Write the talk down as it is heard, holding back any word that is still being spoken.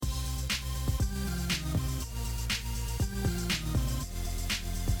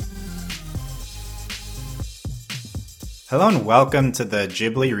Hello and welcome to the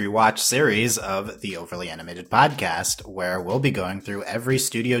Ghibli Rewatch series of the Overly Animated Podcast, where we'll be going through every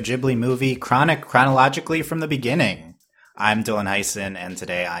Studio Ghibli movie chronologically from the beginning. I'm Dylan Heisen, and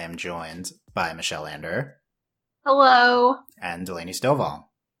today I am joined by Michelle Ander. Hello. And Delaney Stovall.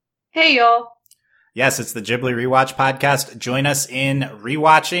 Hey, y'all. Yes, it's the Ghibli Rewatch Podcast. Join us in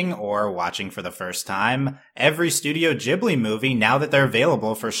rewatching or watching for the first time every Studio Ghibli movie now that they're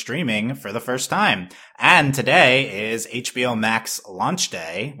available for streaming for the first time. And today is HBO Max launch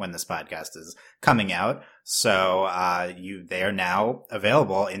day when this podcast is coming out. So they are now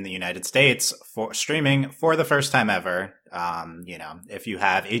available in the United States for streaming for the first time ever. If you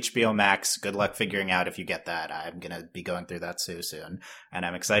have HBO Max, good luck figuring out if you get that. I'm going to be going through that soon. And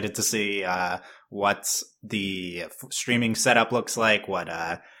I'm excited to see what the streaming setup looks like,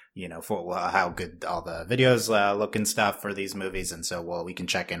 how good all the videos look and stuff for these movies. And so, we can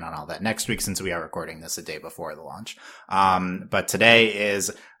check in on all that next week since we are recording this a day before the launch. But today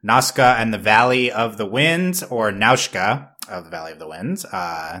is Nausicaa and the Valley of the Wind, or Nausicaä of the Valley of the Wind,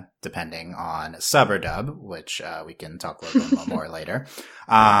 depending on sub or dub, which we can talk a little bit more later.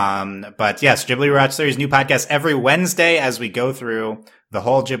 But yes, Ghibli Rewatch Series, new podcast every Wednesday as we go through the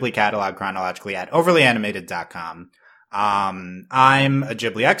whole Ghibli catalog chronologically at overlyanimated.com. I'm a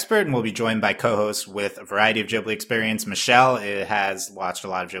Ghibli expert and will be joined by co-hosts with a variety of Ghibli experience. Michelle has watched a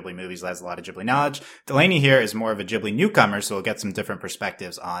lot of Ghibli movies, has a lot of Ghibli knowledge. Delaney here is more of a Ghibli newcomer, so we'll get some different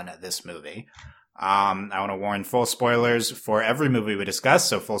perspectives on this movie. I want to warn full spoilers for every movie we discuss,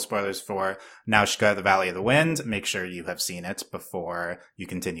 so full spoilers for Nausicaä, the Valley of the Wind. Make sure you have seen it before you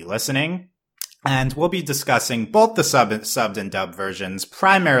continue listening. And we'll be discussing both the subbed and dubbed versions,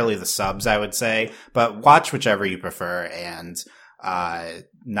 primarily the subs, I would say, but watch whichever you prefer, and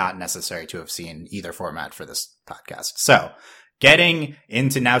not necessary to have seen either format for this podcast. So, getting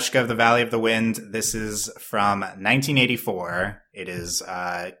into Nausicaä of the Valley of the Wind, this is from 1984. It is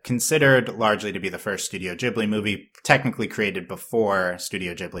considered largely to be the first Studio Ghibli movie, technically created before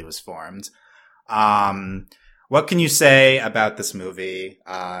Studio Ghibli was formed. What can you say about this movie?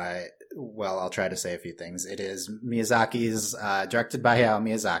 Well, I'll try to say a few things. It is Miyazaki's, directed by Hayao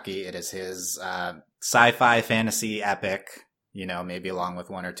Miyazaki. It is his sci-fi fantasy epic, maybe along with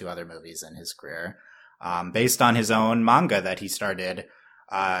one or two other movies in his career, based on his own manga that he started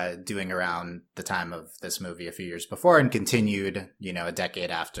doing around the time of this movie a few years before and continued, a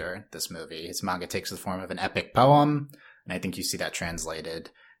decade after this movie. His manga takes the form of an epic poem, and I think you see that translated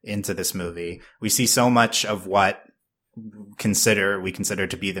into this movie. We see so much of what we consider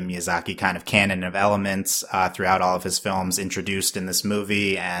to be the Miyazaki kind of canon of elements throughout all of his films introduced in this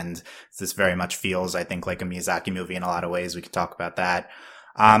movie, and this very much feels, I think, like a Miyazaki movie in a lot of ways. We could talk about that.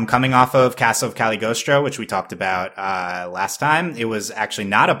 Coming off of Castle of Cagliostro, which we talked about last time, it was actually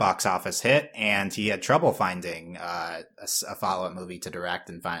not a box office hit, and he had trouble finding a follow-up movie to direct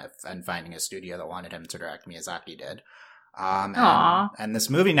and finding a studio that wanted him to direct. Miyazaki did. And this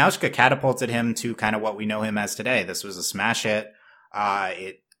movie, Nausicaä, catapulted him to kind of what we know him as today. This was a smash hit.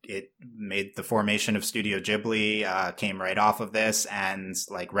 It made the formation of Studio Ghibli, came right off of this. And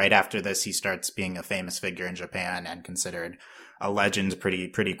right after this, he starts being a famous figure in Japan and considered a legend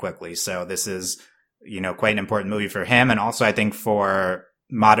pretty quickly. So this is, quite an important movie for him. And also I think for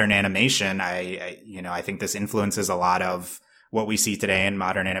modern animation, I think this influences a lot of what we see today in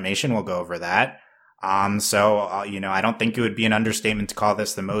modern animation. We'll go over that. I don't think it would be an understatement to call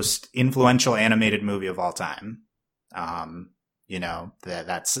this the most influential animated movie of all time.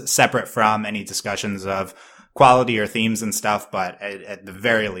 That's separate from any discussions of quality or themes and stuff, but at the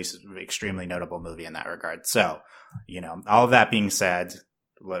very least, extremely notable movie in that regard. So, all of that being said,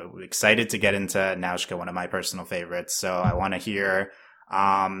 we're excited to get into Nausicaä, one of my personal favorites. So I want to hear,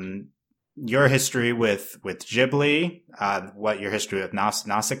 your history with Ghibli, what your history with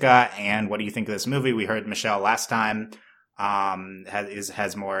Nausicaa, and what do you think of this movie? We heard Michelle last time has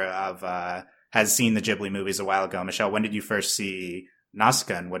seen the Ghibli movies a while ago. Michelle, when did you first see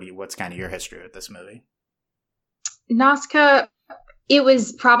Nausicaa, and what's kind of your history with this movie? Nausicaa, it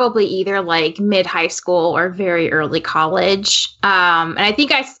was probably either mid high school or very early college. And I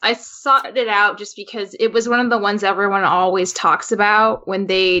think I sought it out just because it was one of the ones everyone always talks about when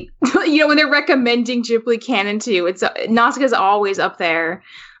they, when they're recommending Ghibli canon too. Nausicaa's always up there.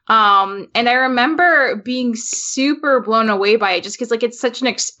 And I remember being super blown away by it just because it's such an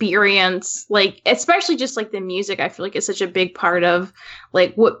experience, especially just the music, I feel like it's such a big part of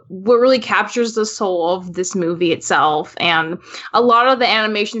what really captures the soul of this movie itself. And a lot of the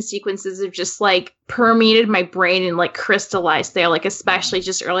animation sequences are just permeated my brain and like crystallized there, like especially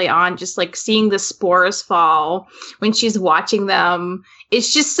just early on, just like seeing the spores fall when she's watching them.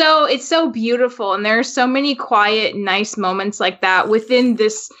 It's so beautiful. And there are so many quiet, nice moments like that within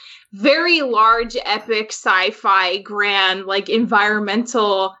this very large, epic, sci-fi, grand, like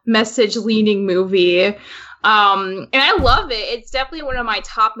environmental message leaning movie. And I love it. It's definitely one of my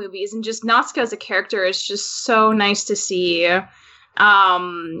top movies, and just Nazca as a character is just so nice to see.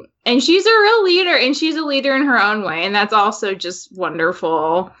 And she's a real leader, and she's a leader in her own way, and that's also just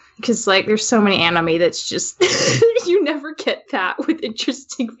wonderful, because like there's so many anime that's just you never get that with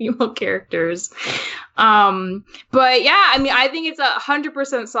interesting female characters. But yeah, I mean, I think it's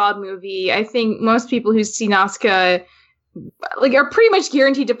 100% solid movie. I think most people who see Nazca like are pretty much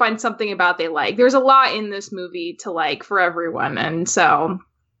guaranteed to find something about they like. There's a lot in this movie to like for everyone, and so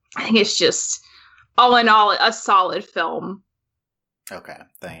I think it's just all in all a solid film. Okay,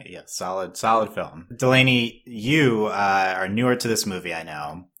 yeah, solid film. Delaney, you are newer to this movie, I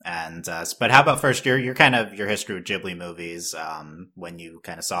know, and but how about first your kind of your history with Ghibli movies, when you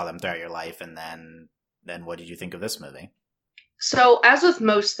kind of saw them throughout your life, and then what did you think of this movie? So, as with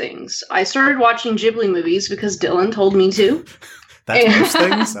most things, I started watching Ghibli movies because Dylan told me to. That's most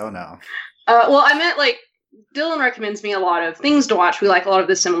things? Oh no. Well, I meant like Dylan recommends me a lot of things to watch. We like a lot of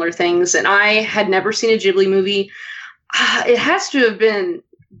the similar things, and I had never seen a Ghibli movie. It has to have been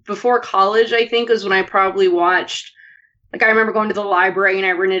before college, I think, is when I probably watched. Like, I remember going to the library and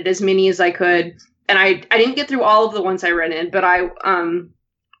I rented as many as I could. And I didn't get through all of the ones I rented, but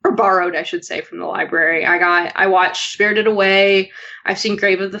or borrowed, I should say, from the library. I watched Spirited Away. I've seen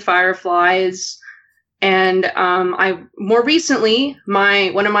Grave of the Fireflies. And more recently,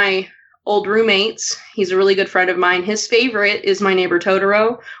 one of my old roommates, he's a really good friend of mine. His favorite is My Neighbor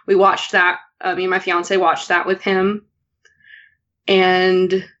Totoro. We watched that. Me and my fiance watched that with him.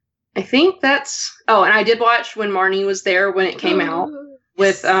 And I think that's... Oh, and I did watch When Marnie Was There when it came out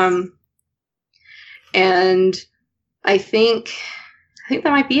with... And I think that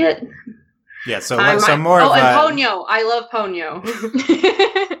might be it. Yeah, so more of... Oh, and Ponyo. I love Ponyo.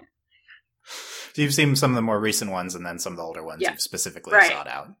 You've seen some of the more recent ones, and then some of the older ones you've specifically sought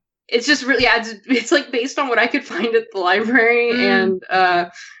out. It's just really... Yeah, it's like based on what I could find at the library, and...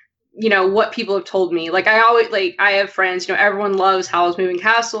 what people have told me. Like, I have friends, everyone loves Howl's Moving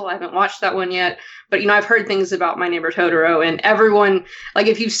Castle. I haven't watched that one yet, but, I've heard things about My Neighbor Totoro, and everyone, like,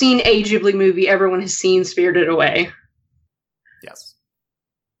 if you've seen a Ghibli movie, everyone has seen Spirited Away. Yes.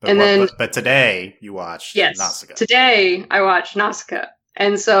 But today you watched Nausicaa. Today I watched Nausicaa.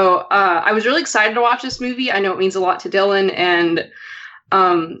 And so, I was really excited to watch this movie. I know it means a lot to Dylan, and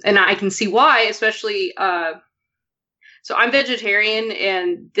I can see why, especially, so I'm vegetarian,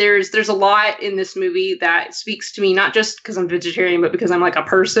 and there's a lot in this movie that speaks to me, not just because I'm vegetarian, but because I'm like a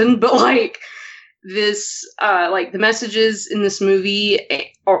person. But like this, like the messages in this movie,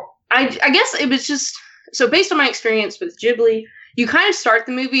 or I guess it was just, so based on my experience with Ghibli, you kind of start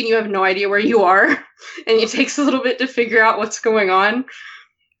the movie and you have no idea where you are, and it takes a little bit to figure out what's going on.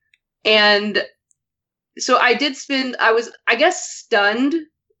 And so I was, I guess, stunned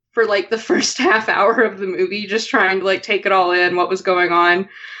for like the first half hour of the movie, just trying to like take it all in, what was going on.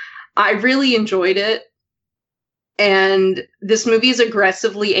 I really enjoyed it. And this movie is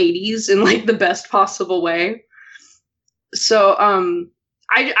aggressively 80s in like the best possible way. So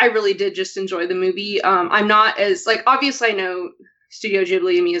I really did just enjoy the movie. I'm not as like, obviously I know Studio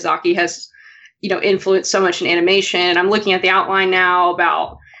Ghibli and Miyazaki has, influenced so much in animation. I'm looking at the outline now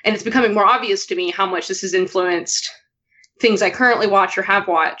and it's becoming more obvious to me how much this has influenced things I currently watch or have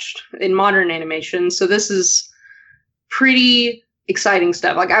watched in modern animation. So this is pretty exciting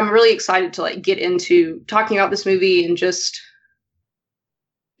stuff. Like, I'm really excited to like get into talking about this movie and just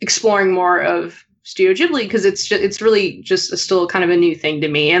exploring more of Studio Ghibli, because it's really just still kind of a new thing to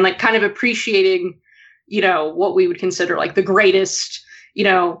me, and like kind of appreciating, what we would consider like the greatest, we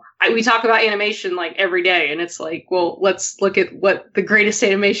talk about animation like every day, and it's like, well, let's look at what the greatest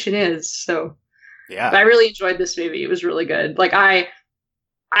animation is. So yeah, but I really enjoyed this movie. It was really good. Like, I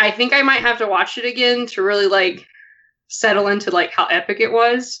think I might have to watch it again to really like settle into like how epic it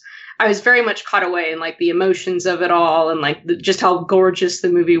was. I was very much caught away in like the emotions of it all, and like just how gorgeous the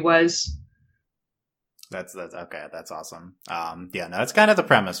movie was. That's okay. That's awesome. Yeah, no, that's kind of the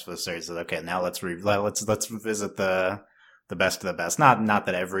premise for the series. Okay, now let's revisit the best of the best. Not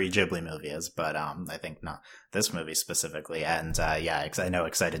that every Ghibli movie is, but I think not this movie specifically. And yeah, I know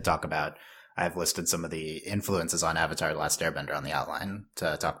excited to talk about. I've listed some of the influences on Avatar: The Last Airbender on the outline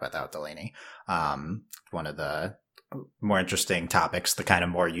to talk about that with Delaney. One of the more interesting topics, the kind of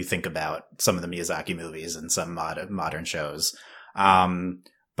more you think about some of the Miyazaki movies and some modern shows.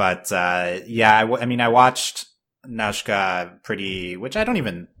 But yeah, I mean, I watched Nausicaa which I don't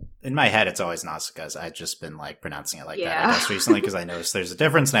even, in my head, it's always Nausicaa. I've just been like pronouncing it like that, I guess, recently, because I noticed there's a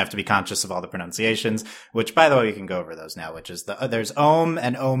difference and I have to be conscious of all the pronunciations, which, by the way, we can go over those now, which is there's Om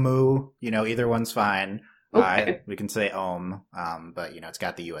and Omu, either one's fine. Okay. We can say Om, but it's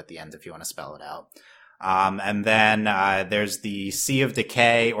got the U at the end if you want to spell it out. And then there's the Sea of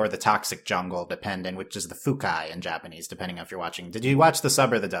Decay or the Toxic Jungle, depending, which is the Fukai in Japanese, depending on if you're watching. Did you watch the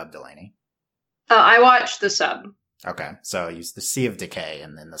sub or the dub, Delaney? I watched the sub. Okay, so use the Sea of Decay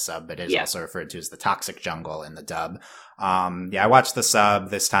in the sub, but it is also referred to as the Toxic Jungle in the dub. Yeah, I watched the sub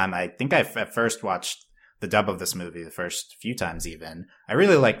this time. I think I at first watched the dub of this movie the first few times even. I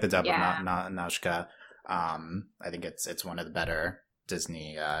really like the dub of Nausicaa. I think it's one of the better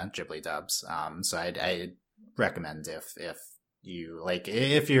Disney Ghibli dubs. So I recommend if you like,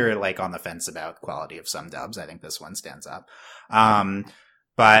 if you're like on the fence about quality of some dubs, I think this one stands up.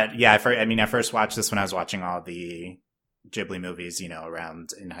 But yeah, I first watched this when I was watching all the Ghibli movies,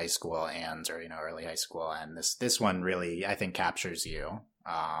 around in high school or early high school. And this one really, I think, captures you.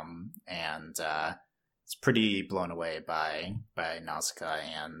 And it's pretty blown away by Nausicaa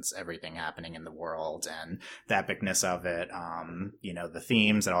and everything happening in the world and the epicness of it. The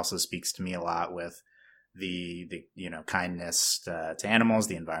themes, it also speaks to me a lot with the kindness to animals,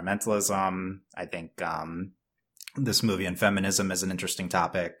 the environmentalism. I think, this movie and feminism is an interesting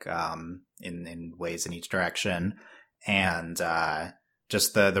topic, in ways in each direction. And,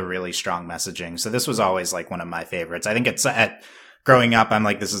 just the really strong messaging. So this was always like one of my favorites. I think it's growing up, I'm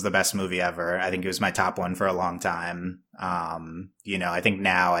like, this is the best movie ever. I think it was my top one for a long time. I think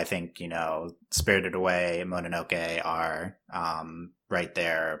now, Spirited Away, Mononoke are, right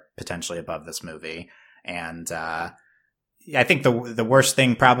there, potentially above this movie. And, I think the worst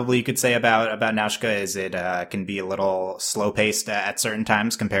thing probably you could say about Nausicaa is it can be a little slow paced at certain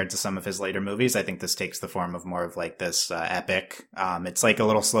times compared to some of his later movies. I think this takes the form of more of like this epic. It's like a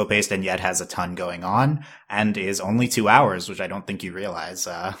little slow paced and yet has a ton going on and is only 2 hours, which I don't think you realize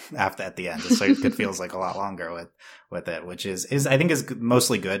at the end. So it feels like a lot longer with it, which is I think is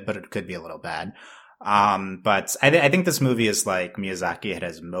mostly good, but it could be a little bad. But I think this movie is like Miyazaki. It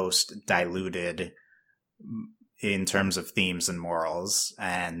has most diluted in terms of themes and morals,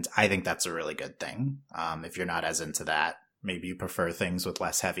 and I think that's a really good thing. If you're not as into that, maybe you prefer things with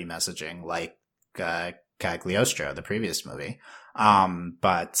less heavy messaging, like Cagliostro, the previous movie.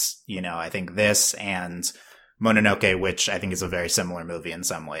 But I think this and Mononoke, which I think is a very similar movie in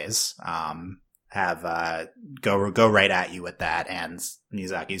some ways, have go right at you with that, and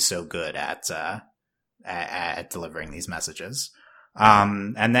Miyazaki's so good at delivering these messages.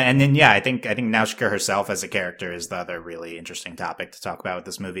 And then yeah, I think Nausicaa herself as a character is the other really interesting topic to talk about with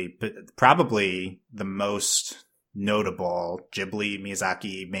this movie. But probably the most notable Ghibli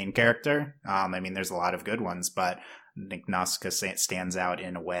Miyazaki main character. There's a lot of good ones, but I think Nausicaa stands out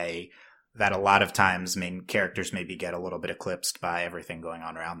in a way that a lot of times main characters maybe get a little bit eclipsed by everything going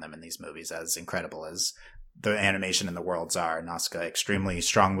on around them in these movies. As incredible as the animation and the worlds are, Nausicaa extremely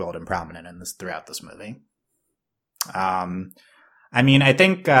strong-willed and prominent throughout this movie. I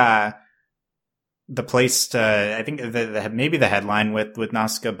think the place to, I think maybe the headline with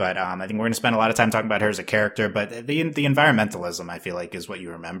Nausicaa, but I think we're going to spend a lot of time talking about her as a character. But the environmentalism, I feel like, is what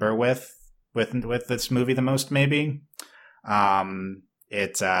you remember with this movie the most. Maybe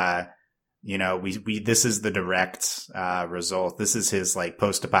this is the direct result. This is his like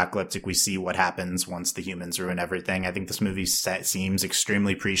post-apocalyptic. We see what happens once the humans ruin everything. I think this movie seems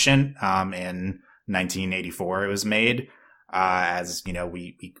extremely prescient. In 1984, it was made. As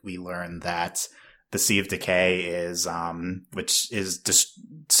we learn that the Sea of Decay is, which is just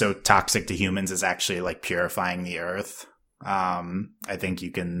so toxic to humans, is actually like purifying the earth. I think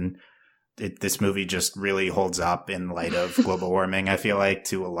this movie just really holds up in light of global warming, I feel like,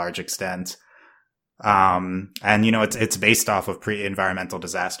 to a large extent. And it's based off of pre-environmental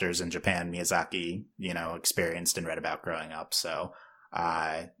disasters in Japan Miyazaki, experienced and read about growing up. So,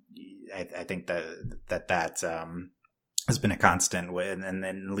 I think that has been a constant and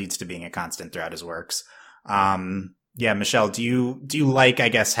then leads to being a constant throughout his works. Michelle, do you like, I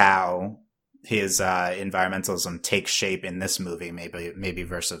guess, how his environmentalism takes shape in this movie, maybe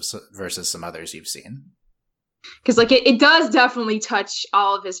versus some others you've seen? Because it does definitely touch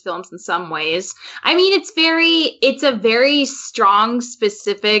all of his films in some ways. It's a very strong,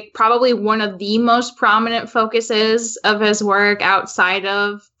 specific, probably one of the most prominent focuses of his work outside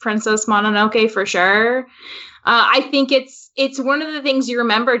of Princess Mononoke, for sure. I think it's one of the things you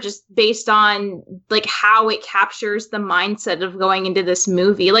remember just based on like how it captures the mindset of going into this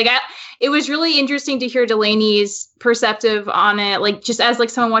movie. Like it was really interesting to hear Delaney's perspective on it, like just as like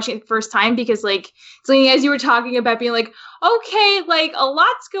someone watching it the first time, because like Delaney, as you were talking about being like, okay, like a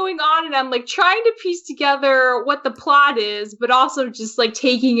lot's going on and I'm like trying to piece together what the plot is, but also just like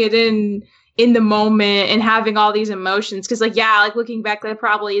taking it in the moment and having all these emotions. Cause like, yeah, like looking back, that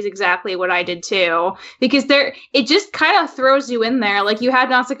probably is exactly what I did too. Because it just kind of throws you in there. Like you had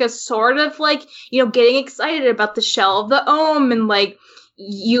Nausicaa sort of like, you know, getting excited about the shell of the Ohm, and like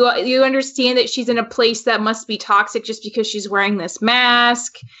you understand that she's in a place that must be toxic just because she's wearing this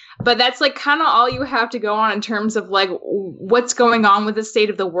mask. But that's like kind of all you have to go on in terms of like what's going on with the state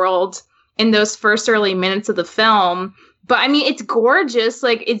of the world in those first early minutes of the film. But I mean, it's gorgeous.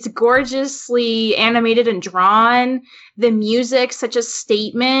 Like it's gorgeously animated and drawn. The music, such a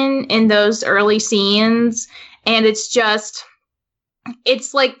statement in those early scenes. And it's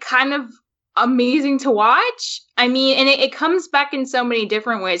like kind of amazing to watch. I mean, and it comes back in so many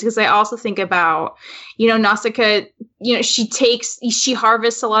different ways, because I also think about, you know, Nausicaa, you know, she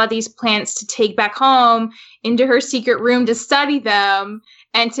harvests a lot of these plants to take back home into her secret room to study them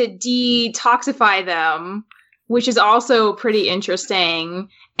and to detoxify them, which is also pretty interesting.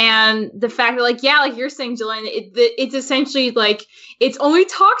 And the fact that, like, yeah, like you're saying, Jillian, it's essentially like it's only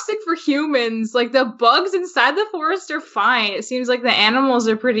toxic for humans. Like the bugs inside the forest are fine. It seems like the animals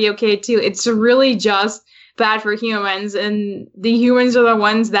are pretty okay too. It's really just bad for humans, and the humans are the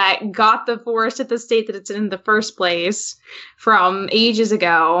ones that got the forest at the state that it's in the first place from ages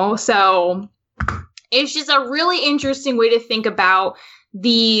ago. So it's just a really interesting way to think about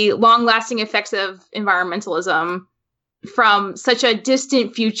the long-lasting effects of environmentalism from such a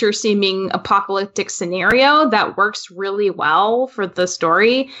distant future seeming apocalyptic scenario that works really well for the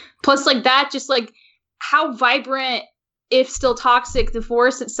story. Plus, like that, just like how vibrant, if still toxic, the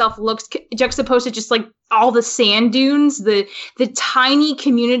forest itself looks juxtaposed to just like all the sand dunes, the tiny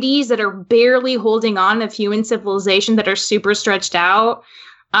communities that are barely holding on of human civilization that are super stretched out.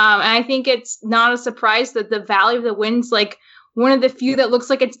 And I think it's not a surprise that the Valley of the Wind's like one of the few that looks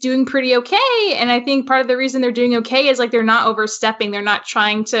like it's doing pretty okay. And I think part of the reason they're doing okay is like they're not overstepping. They're not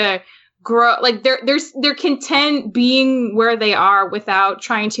trying to grow. Like they're content being where they are without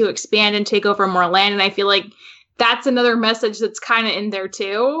trying to expand and take over more land. And I feel like that's another message that's kind of in there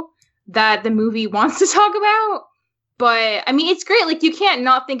too, that the movie wants to talk about. But I mean, it's great. Like you can't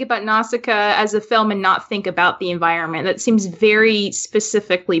not think about Nausicaa as a film and not think about the environment. That seems very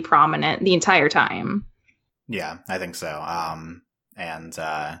specifically prominent the entire time. Yeah, I think so.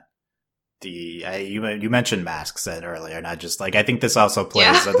 You mentioned masks earlier, and I just like I think this also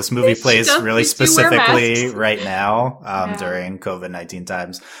plays. This movie plays really specifically right now during COVID-19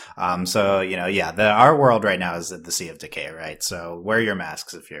 times. So you know, yeah, our world right now is the Sea of Decay, right? So wear your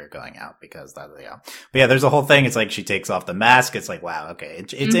masks if you're going out, because that, yeah. But yeah, there's a whole thing. It's like she takes off the mask. It's like, wow, okay,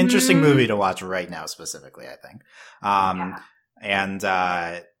 it's an interesting movie to watch right now specifically, I think.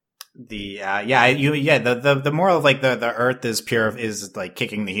 The moral of like the earth is like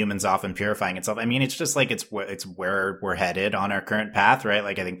kicking the humans off and purifying itself. I mean, it's just like it's where we're headed on our current path, right?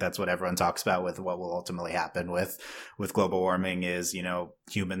 Like I think that's what everyone talks about with what will ultimately happen with global warming is, you know,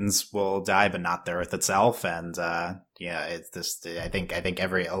 humans will die, but not the earth itself. And it's just I think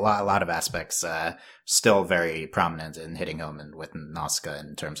a lot of aspects still very prominent in hitting home and with Nausicaa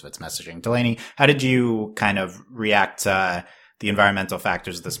in terms of its messaging. Delaney, how did you kind of react to the environmental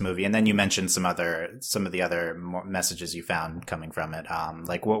factors of this movie? And then you mentioned some of the other messages you found coming from it.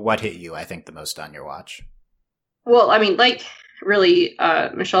 Like what hit you, I think, the most on your watch? Well, I mean, like really,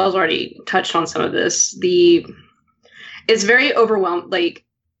 Michelle's already touched on some of this. It's very overwhelming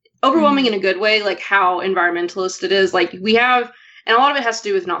in a good way, like how environmentalist it is. Like we have, and a lot of it has to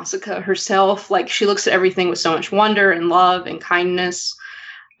do with Nausicaa herself. Like she looks at everything with so much wonder and love and kindness.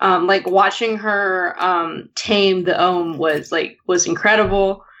 Like watching her tame the Ohm was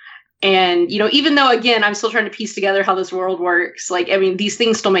incredible. And, you know, even though, again, I'm still trying to piece together how this world works, like, I mean, these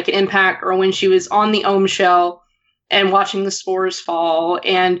things still make an impact. Or when she was on the Ohm shell and watching the spores fall.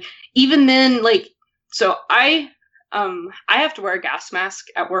 And even then, like, so I have to wear a gas mask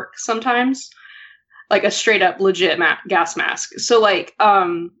at work sometimes, like a straight up legit gas mask. So like,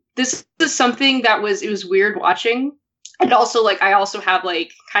 this is something it was weird watching. And also, like, I also have,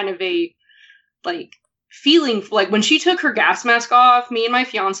 like, kind of a, like, feeling, like, when she took her gas mask off, me and my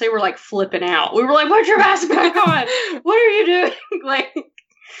fiance were, like, flipping out. We were like, put your mask back on! What are you doing? like,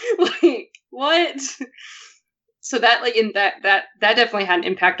 what? So that, like, that definitely had an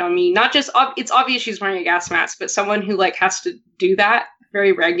impact on me. Not just, it's obvious she's wearing a gas mask, but someone who, like, has to do that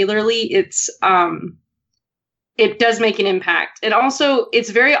very regularly, it's it does make an impact. And also, it's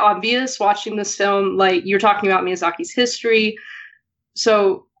very obvious watching this film, like you're talking about Miyazaki's history.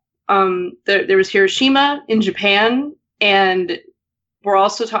 So there was Hiroshima in Japan, and we're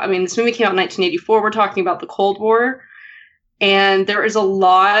also talking, I mean, this movie came out in 1984. We're talking about the Cold War. And there is a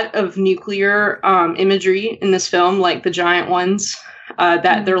lot of nuclear imagery in this film, like the giant ones,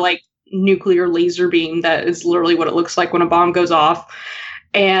 that they're like nuclear laser beam. That is literally what it looks like when a bomb goes off.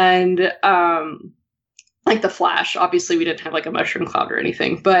 And like the Flash, obviously we didn't have like a mushroom cloud or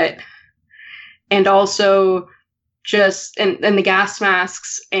anything, but, and also just, and the gas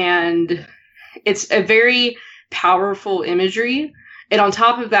masks, and it's a very powerful imagery. And on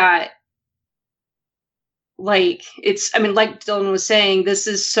top of that, like, it's, I mean, like Dylan was saying, this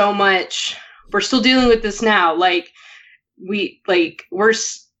is so much, we're still dealing with this now. Like, the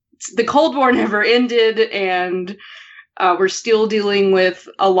Cold War never ended, and we're still dealing with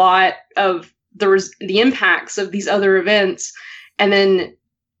a lot of the impacts of these other events. And then,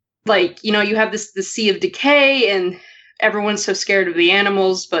 like, you know, you have the Sea of Decay, and everyone's so scared of the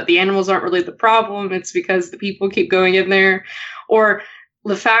animals, but the animals aren't really the problem. It's because the people keep going in there. Or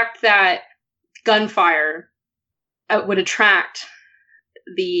the fact that gunfire would attract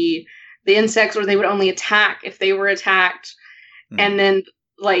the insects, or they would only attack if they were attacked. And then,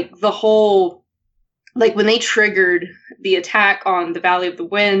 like, the whole, like, when they triggered the attack on the Valley of the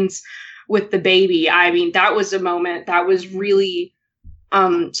Winds with the baby, I mean, that was a moment that was really,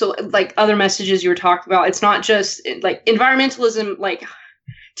 so, like, other messages you were talking about, it's not just, like, environmentalism, like,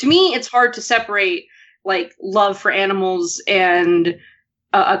 to me, it's hard to separate, like, love for animals and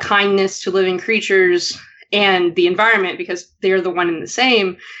a kindness to living creatures and the environment, because they're the one and the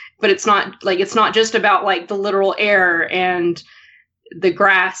same. But it's not just about, like, the literal air and the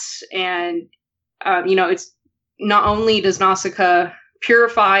grass, and you know, it's not only does Nausicaa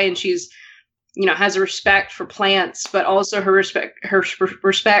purify, and she's, you know, has a respect for plants, but also her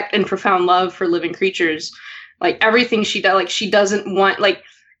respect and profound love for living creatures. Like, everything she does, like, she doesn't want, like,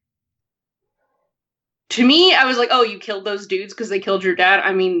 to me, I was like, oh, you killed those dudes because they killed your dad.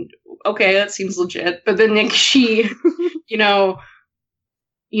 I mean, okay, that seems legit. But then, like, she, you know,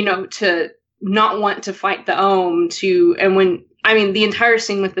 to not want to fight the Ohm, and when, I mean, the entire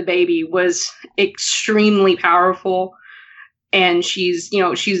scene with the baby was extremely powerful. And she's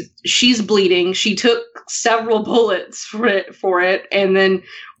bleeding. She took several bullets for it. And then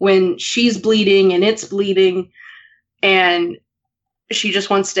when she's bleeding and it's bleeding, and she just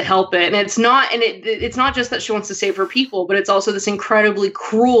wants to help it. And it's not just that she wants to save her people, but it's also this incredibly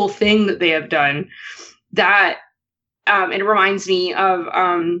cruel thing that they have done that, it reminds me of,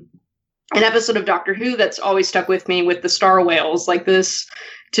 an episode of Doctor Who that's always stuck with me, with the star whales, like this,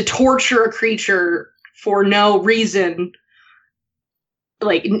 to torture a creature for no reason.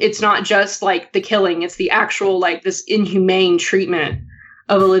 Like, it's not just, like, the killing, it's the actual, like, this inhumane treatment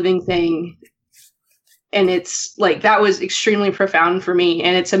of a living thing. And it's, like, that was extremely profound for me.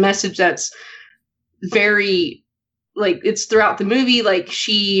 And it's a message that's very, like, it's throughout the movie. Like,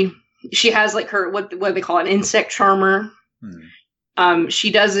 she has, like, her, what they call an insect charmer. She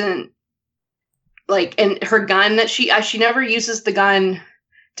doesn't, like, and her gun that she never uses the gun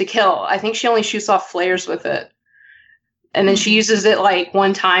to kill. I think she only shoots off flares with it. And then she uses it, like,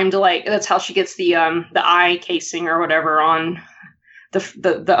 one time to, like, that's how she gets the eye casing or whatever on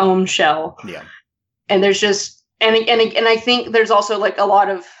the Ohm shell. Yeah. And there's just, and I think there's also, like, a lot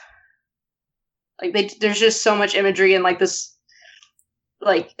of, like, there's just so much imagery, and, like, this,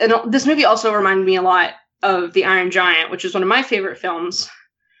 like, and this movie also reminded me a lot of The Iron Giant, which is one of my favorite films,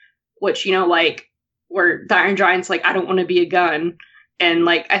 which, you know, like, where the Iron Giant's like, I don't want to be a gun. And,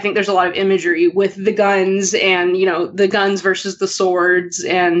 like, I think there's a lot of imagery with the guns, and, you know, the guns versus the swords,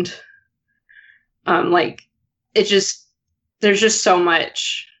 and, like, it just, there's just so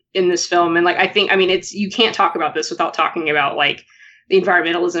much in this film. And, like, I think, I mean, it's, you can't talk about this without talking about, like, the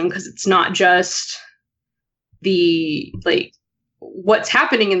environmentalism, because it's not just the, like, what's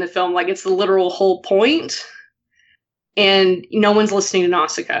happening in the film, like, it's the literal whole point. And no one's listening to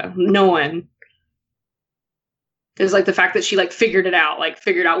Nausicaa. No one. Is, like, the fact that she, like, figured out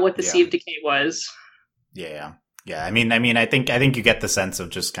what the Sea of Decay was. Yeah. I mean, I think you get the sense of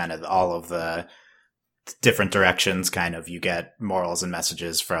just kind of all of the different directions, kind of, you get morals and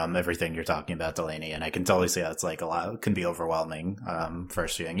messages from everything you're talking about, Delaney. And I can totally see how it's, like, a lot, can be overwhelming,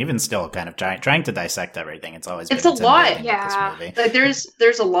 first viewing, even still kind of trying to dissect everything. It's always, it's a lot. Yeah. Like,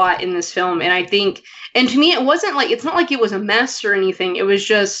 there's a lot in this film. And I think, and to me, it wasn't like, it's not like it was a mess or anything. It was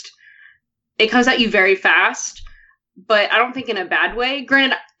just, it comes at you very fast. But I don't think in a bad way.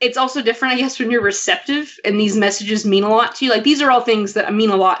 Granted, it's also different, I guess, when you're receptive and these messages mean a lot to you. Like, these are all things that mean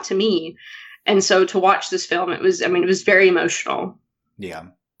a lot to me. And so to watch this film, it was very emotional. Yeah,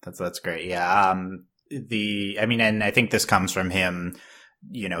 that's great. Yeah. And I think this comes from him.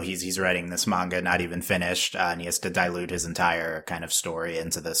 He's writing this manga not even finished, and he has to dilute his entire kind of story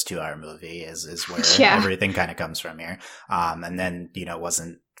into this 2-hour movie is where everything kind of comes from here. And then,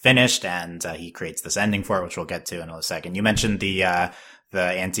 wasn't finished, and he creates this ending for it, which we'll get to in a second. You mentioned the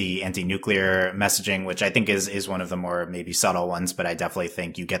anti-nuclear messaging, which I think is one of the more maybe subtle ones, but I definitely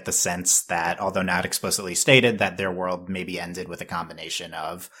think you get the sense that, although not explicitly stated, that their world maybe ended with a combination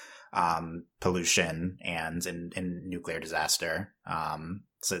of pollution and nuclear disaster.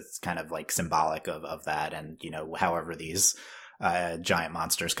 So it's kind of like symbolic of that. And, however these giant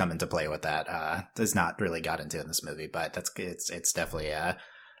monsters come into play with that is not really got into in this movie, but it's definitely a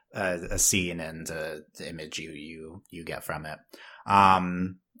scene and the image you get from it.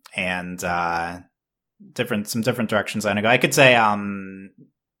 And some different directions I'm gonna go. I could say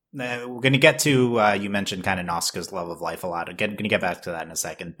we're going to get to, you mentioned kind of Nausicaa's love of life a lot. I'm going to get back to that in a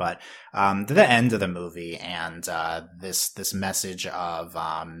second, but to the end of the movie and this message of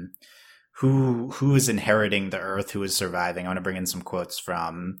who is inheriting the earth, who is surviving. I want to bring in some quotes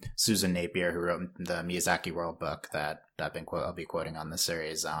from Susan Napier, who wrote the Miyazaki World book that I'll be quoting on this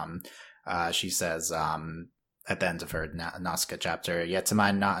series. She says, at the end of her Nausicaa chapter, yet to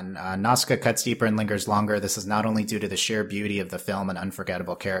my Nausicaa cuts deeper and lingers longer. This is not only due to the sheer beauty of the film and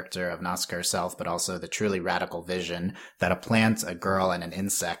unforgettable character of Nausicaa herself, but also the truly radical vision that a plant, a girl, and an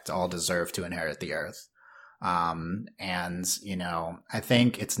insect all deserve to inherit the earth. And I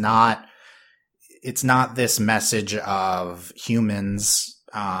think it's not this message of humans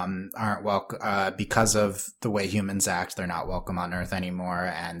aren't welcome because of the way humans act. They're not welcome on Earth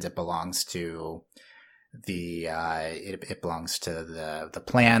anymore, and it belongs to it belongs to the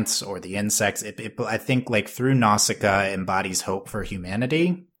plants or the insects. I think like through Nausicaa embodies hope for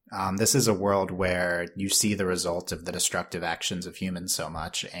humanity. This is a world where you see the result of the destructive actions of humans so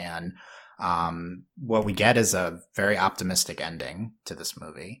much, and what we get is a very optimistic ending to this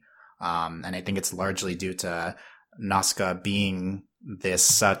movie. And I think it's largely due to Nausicaa being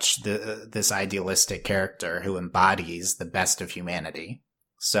this idealistic character who embodies the best of humanity.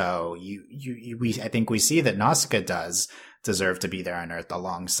 So I think we see that Nausicaa does deserve to be there on Earth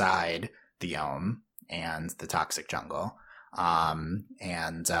alongside the Ohm and the toxic jungle. And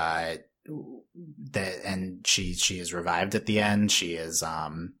she is revived at the end. She is,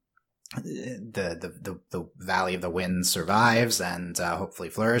 the Valley of the Wind survives and, hopefully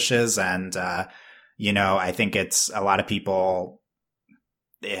flourishes. And, I think it's a lot of people,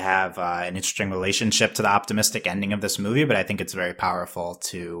 they have an interesting relationship to the optimistic ending of this movie, but I think it's very powerful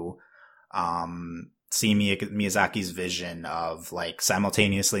to see Miyazaki's vision of like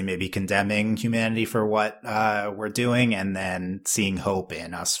simultaneously maybe condemning humanity for what we're doing, and then seeing hope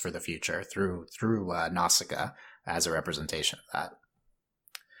in us for the future through Nausicaa as a representation of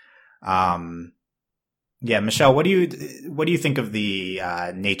that. Yeah, Michelle, what do you think of the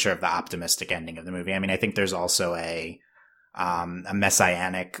nature of the optimistic ending of the movie? I mean, I think there's also a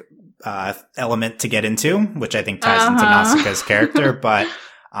messianic element to get into, which I think ties into Nausicaa's character. But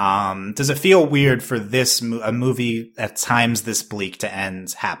does it feel weird for a movie at times this bleak to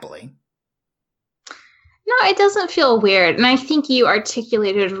end happily? No, it doesn't feel weird. And I think you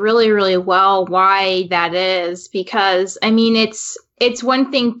articulated really, really well why that is. Because, I mean, it's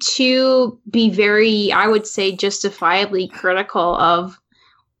one thing to be very, I would say, justifiably critical of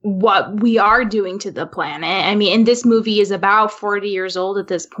what we are doing to the planet. I mean, and this movie is about 40 years old at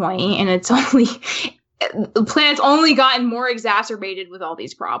this point, and the planet's only gotten more exacerbated with all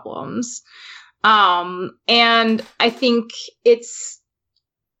these problems. And I think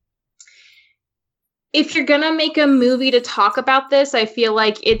if you're gonna make a movie to talk about this, I feel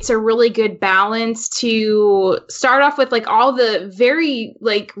like it's a really good balance to start off with like all the very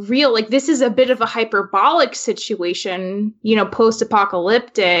like real, like this is a bit of a hyperbolic situation,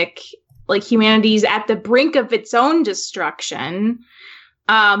 post-apocalyptic, like humanity's at the brink of its own destruction.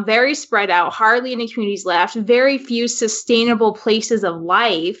 Very spread out, hardly any communities left, very few sustainable places of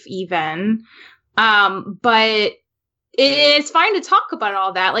life even. But it's fine to talk about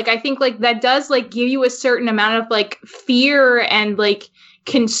all that. Like, I think like that does like give you a certain amount of like fear and like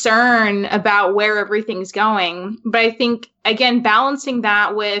concern about where everything's going. But I think, again, balancing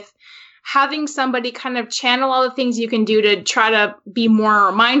that with having somebody kind of channel all the things you can do to try to be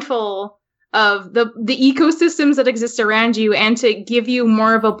more mindful of the ecosystems that exist around you, and to give you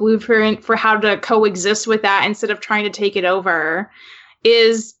more of a blueprint for how to coexist with that instead of trying to take it over,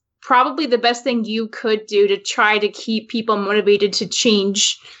 is probably the best thing you could do to try to keep people motivated to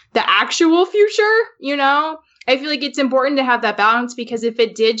change the actual future, I feel like it's important to have that balance, because if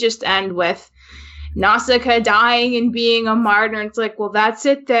it did just end with Nausicaa dying and being a martyr, it's like, well, that's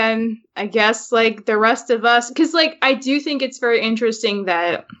it then. I guess, like, the rest of us, because, like, I do think it's very interesting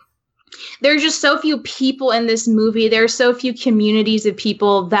that there's just so few people in this movie. There are so few communities of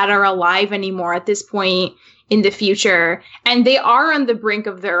people that are alive anymore at this point in the future, and they are on the brink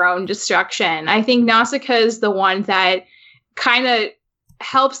of their own destruction. I think Nausicaa is the one that kind of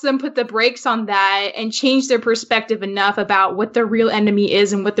helps them put the brakes on that and change their perspective enough about what the real enemy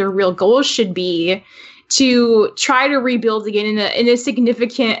is and what their real goals should be to try to rebuild again in a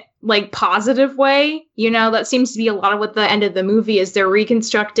significant, like, positive way. You know, that seems to be a lot of what the end of the movie is. They're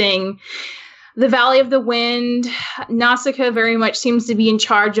reconstructing the Valley of the Wind. Nausicaa very much seems to be in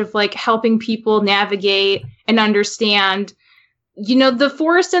charge of, like, helping people navigate and understand, you know, the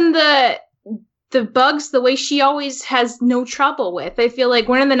forest and the bugs the way she always has no trouble with. I feel like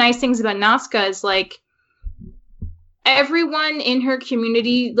one of the nice things about Nausicaa is, like, everyone in her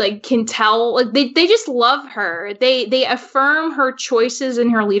community, like, can tell, like, they just love her. They affirm her choices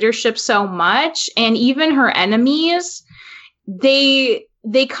and her leadership so much, and even her enemies, they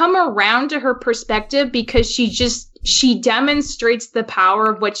come around to her perspective because she demonstrates the power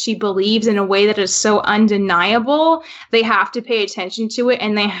of what she believes in a way that is so undeniable. They have to pay attention to it,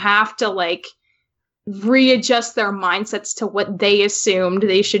 and they have to, like, readjust their mindsets to what they assumed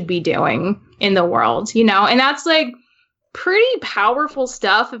they should be doing in the world, you know? And that's, like, pretty powerful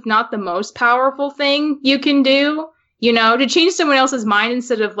stuff, if not the most powerful thing you can do, you know, to change someone else's mind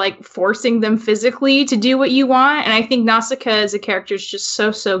instead of, like, forcing them physically to do what you want. And I think Nausicaa as a character is just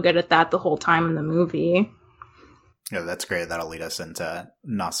so good at that the whole time in the movie. Yeah, that's great. That'll lead us into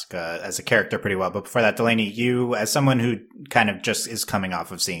Nausicaa as a character pretty well. But before that, Delaney, you, as someone who kind of just is coming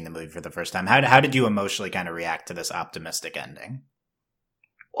off of seeing the movie for the first time, how did you emotionally kind of react to this optimistic ending?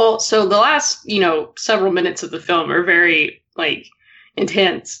 Well, so the last, you know, several minutes of the film are very, like,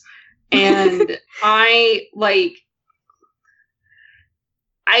 intense. And I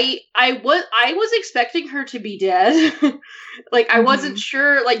was expecting her to be dead. Like, I wasn't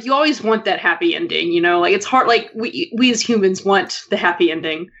sure, like, you always want that happy ending, you know, like, it's hard, like, we as humans want the happy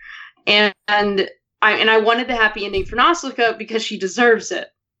ending. And I wanted the happy ending for Nausicaa because she deserves it.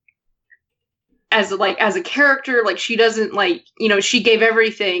 As a character, like, she doesn't, like, you know, she gave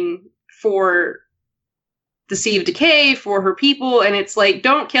everything for the Sea of Decay, for her people, and it's like,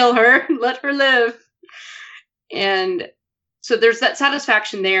 don't kill her, let her live. And so there's that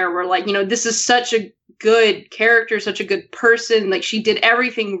satisfaction there where, like, you know, this is such a good character, such a good person, like, she did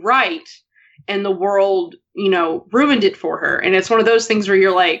everything right, and the world, you know, ruined it for her. And it's one of those things where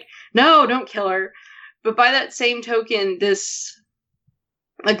you're like, no, don't kill her. But by that same token, this,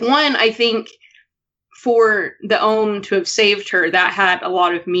 like, one, I think for the Ohm to have saved her, that had a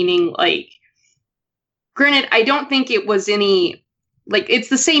lot of meaning. Like, granted, I don't think it was any, like, it's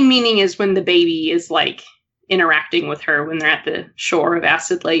the same meaning as when the baby is, like, interacting with her when they're at the shore of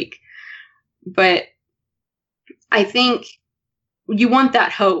Acid Lake. But I think you want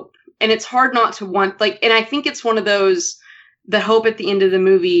that hope, and it's hard not to want, like, and I think it's one of those, the hope at the end of the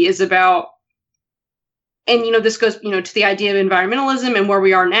movie is about, and, you know, this goes, you know, to the idea of environmentalism and where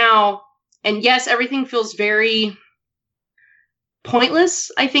we are now. And yes, everything feels very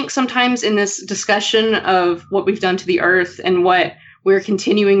pointless, I think, sometimes in this discussion of what we've done to the earth and what we're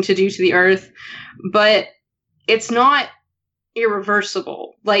continuing to do to the earth. But it's not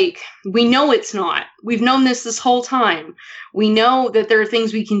irreversible. Like, we know it's not. We've known this whole time. We know that there are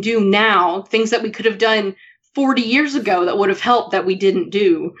things we can do now, things that we could have done 40 years ago that would have helped that we didn't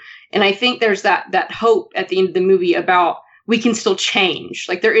do. And I think there's that hope at the end of the movie about we can still change.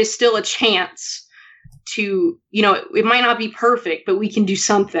 Like, there is still a chance to, you know, it might not be perfect, but we can do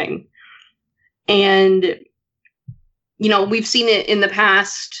something. And, you know, we've seen it in the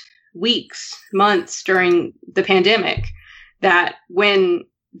past weeks, months during the pandemic, that when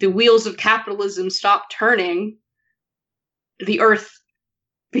the wheels of capitalism stop turning, the earth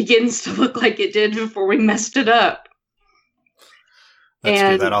begins to look like it did before we messed it up. That's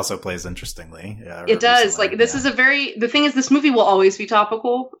true. That also plays interestingly. It does. Like, this is the thing is, this movie will always be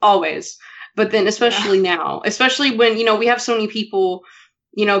topical, always. But then especially now, especially when, you know, we have so many people,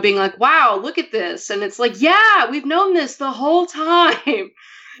 you know, being like, wow, look at this. And it's like, yeah, we've known this the whole time.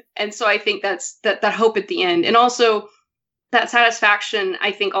 And so I think that's that hope at the end. And also that satisfaction,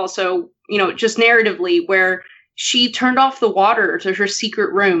 I think also, you know, just narratively, where she turned off the water to her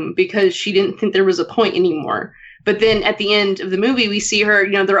secret room because she didn't think there was a point anymore. But then at the end of the movie, we see her,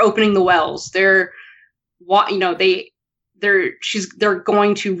 you know, they're opening the wells. They're going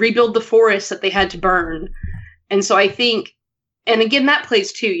to rebuild the forest that they had to burn. And so I think again, that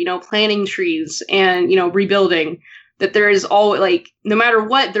plays too, you know, planting trees and, you know, rebuilding, that there is all, like, no matter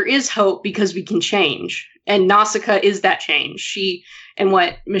what, there is hope because we can change. And Nausicaa is that change. And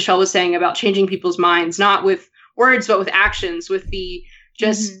what Michelle was saying about changing people's minds, not with words, but with actions, with the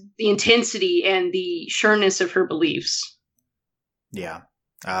intensity and the sureness of her beliefs. Yeah.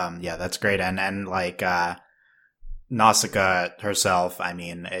 Yeah, that's great. And like, Nausicaa herself, I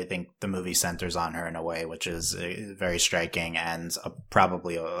mean, I think the movie centers on her in a way which is very striking, and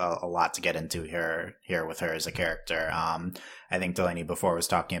probably a lot to get into here with her as a character. I think Delaney before was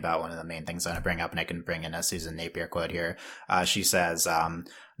talking about one of the main things I'm going to bring up, and I can bring in a Susan Napier quote here. She says,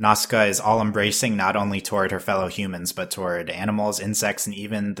 Nausicaa is all-embracing not only toward her fellow humans, but toward animals, insects, and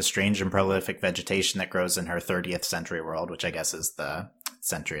even the strange and prolific vegetation that grows in her 30th century world, which I guess is the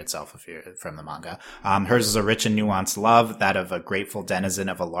century itself if you're from the manga. Hers is a rich and nuanced love, that of a grateful denizen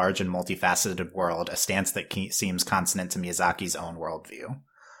of a large and multifaceted world, a stance that seems consonant to Miyazaki's own worldview.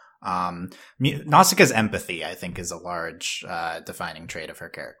 Nausicaa's empathy, I think, is a large defining trait of her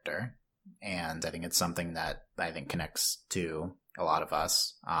character, and I think it's something that I think connects to a lot of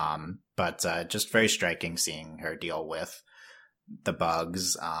us. But just very striking seeing her deal with the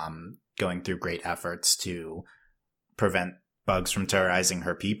bugs, going through great efforts to prevent bugs from terrorizing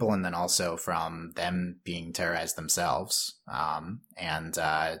her people, and then also from them being terrorized themselves. And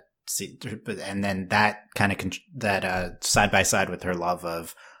then that kind of that side by side with her love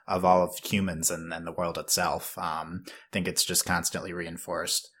of all of humans and the world itself. I think it's just constantly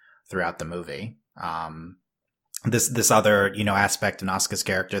reinforced throughout the movie. This other, you know, aspect of Nausicaa's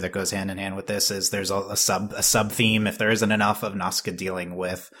character that goes hand in hand with this is there's a sub theme, if there isn't enough, of Nausicaa dealing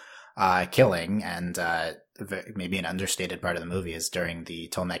with killing, and maybe an understated part of the movie is during the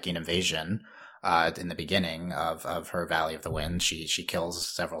Tolmekian invasion. In the beginning of her Valley of the Wind, she kills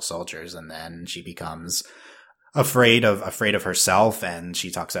several soldiers, and then she becomes afraid of herself, and she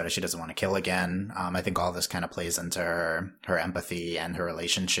talks about it. She doesn't want to kill again. I think all this kind of plays into her empathy and her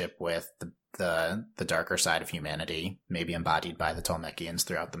relationship with the darker side of humanity, maybe embodied by the Tolmekians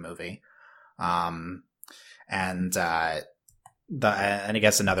throughout the movie. And I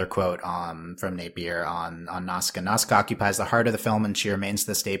guess another quote from Napier on Nausicaa. Nausicaa occupies the heart of the film, and she remains to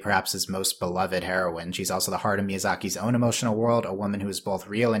this day perhaps his most beloved heroine. She's also the heart of Miyazaki's own emotional world, a woman who is both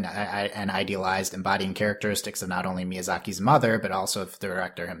real and idealized, embodying characteristics of not only Miyazaki's mother, but also of the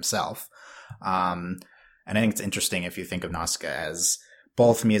director himself. And I think it's interesting if you think of Nausicaa as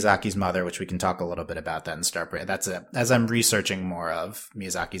both Miyazaki's mother, which we can talk a little bit about that in Starbreak. As I'm researching more of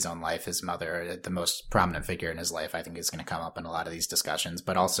Miyazaki's own life, his mother, the most prominent figure in his life, I think is going to come up in a lot of these discussions,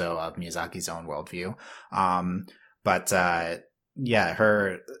 but also of Miyazaki's own worldview. Yeah,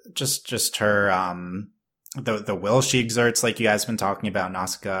 her, just her, the will she exerts, like you guys have been talking about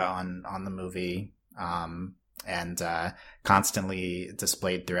Nausicaa on the movie, and constantly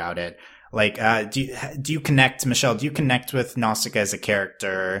displayed throughout it. Like, do you connect, Michelle, do you connect with Nausicaa as a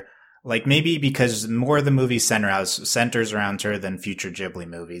character? Like, maybe because more of the movie centers around her than future Ghibli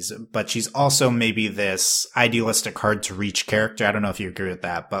movies, but she's also maybe this idealistic, hard to reach character. I don't know if you agree with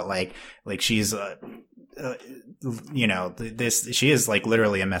that, but like she's, you know, she is like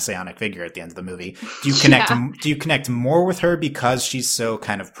literally a messianic figure at the end of the movie. Do you connect, do you connect more with her because she's so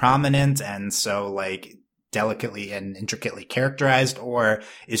kind of prominent and so like delicately and intricately characterized, or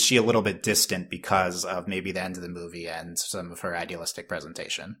is she a little bit distant because of maybe the end of the movie and some of her idealistic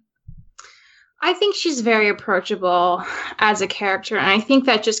presentation? I think she's very approachable as a character, and I think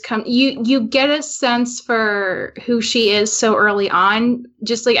that just you get a sense for who she is so early on.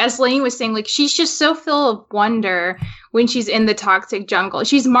 Just like as Lane was saying, like she's just so full of wonder when she's in the toxic jungle.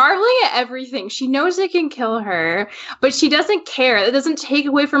 She's marveling at everything. She knows it can kill her, but she doesn't care. It doesn't take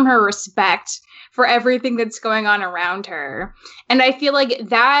away from her respect for everything that's going on around her. And I feel like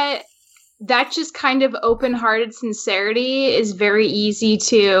that just kind of open-hearted sincerity is very easy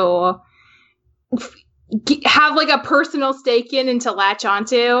to have like a personal stake in and to latch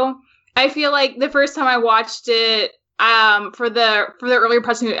onto. I feel like the first time I watched it, for the earlier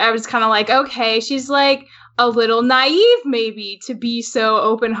person, I was kind of like, okay, she's like a little naive maybe to be so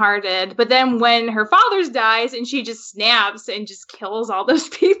open-hearted. But then when her father dies and she just snaps and just kills all those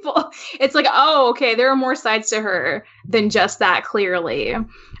people, it's like, oh, okay, there are more sides to her than just that, clearly.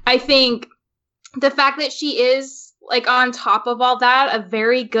 I think the fact that she is, like, on top of all that, a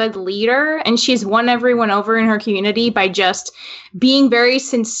very good leader, and she's won everyone over in her community by just being very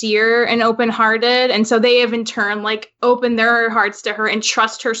sincere and open-hearted, and so they have in turn, like, opened their hearts to her and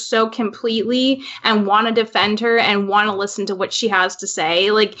trust her so completely and want to defend her and want to listen to what she has to say.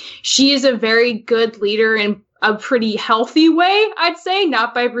 Like, she is a very good leader and a pretty healthy way, I'd say,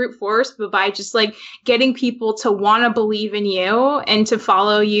 not by brute force, but by just like getting people to want to believe in you and to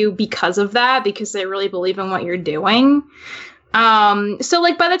follow you because of that, because they really believe in what you're doing. So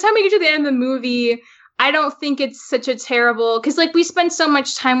like by the time we get to the end of the movie, I don't think it's such a terrible, because like we spend so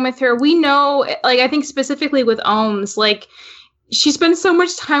much time with her. We know, like I think specifically with Ohms, like she spends so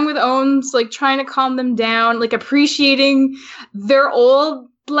much time with Ohms, like trying to calm them down, like appreciating their old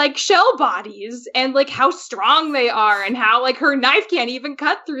like shell bodies and like how strong they are and how like her knife can't even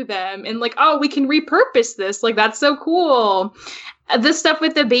cut through them, and like, oh, we can repurpose this, like that's so cool. The stuff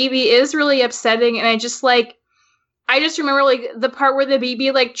with the baby is really upsetting, and I just remember like the part where the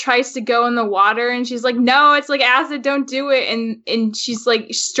baby like tries to go in the water and she's like, no, it's like acid, don't do it, and she's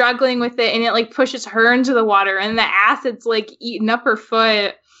like struggling with it, and it like pushes her into the water and the acid's like eating up her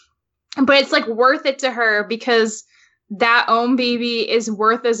foot, but it's like worth it to her because that Ohm baby is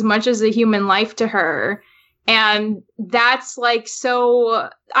worth as much as a human life to her. And that's like, so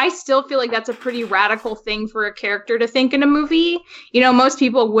I still feel like that's a pretty radical thing for a character to think in a movie. You know, most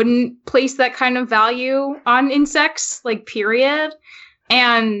people wouldn't place that kind of value on insects, like period.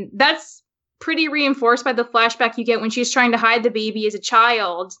 And that's pretty reinforced by the flashback you get when she's trying to hide the baby as a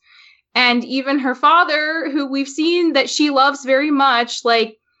child. And even her father, who we've seen that she loves very much,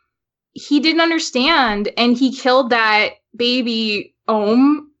 like he didn't understand, and he killed that baby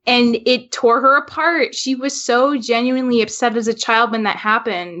Ohm, and it tore her apart. She was so genuinely upset as a child when that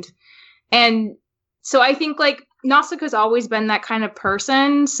happened. And so I think like Nausicaa's always been that kind of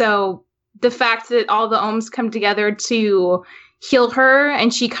person. So the fact that all the Ohms come together to heal her,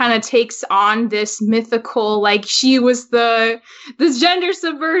 and she kind of takes on this mythical, like she was this gender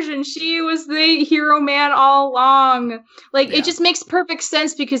subversion, she was the hero man all along, like it just makes perfect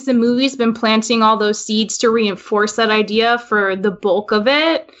sense because the movie's been planting all those seeds to reinforce that idea for the bulk of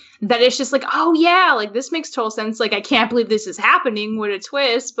it, that it's just like, oh yeah, like this makes total sense, like I can't believe this is happening, what a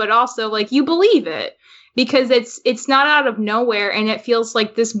twist, but also like you believe it because it's not out of nowhere, and it feels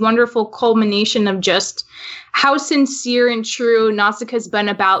like this wonderful culmination of just how sincere and true Nausicaa's been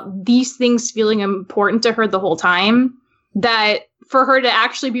about these things feeling important to her the whole time, that for her to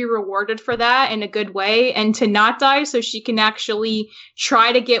actually be rewarded for that in a good way and to not die so she can actually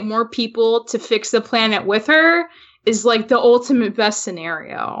try to get more people to fix the planet with her is like the ultimate best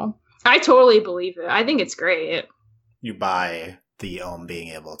scenario. I totally believe it. I think it's great. You buy the Ohm being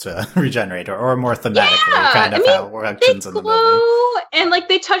able to regenerate, or more thematically, kind of how it functions in the movie. And like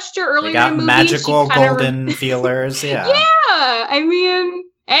they touched her earlier they got in the movie. Magical golden feelers, yeah. Yeah, I mean,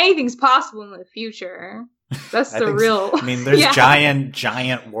 anything's possible in the future. That's the real. I mean, there's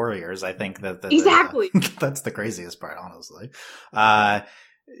giant warriors. I think that exactly. That's the craziest part, honestly.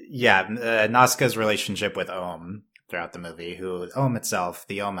 Nausicaa's relationship with Ohm throughout the movie, the Ohm itself,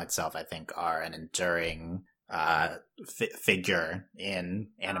 I think, are an enduring figure in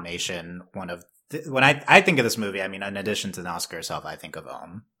animation. When I think of this movie, I mean, in addition to Nausicaa herself, I think of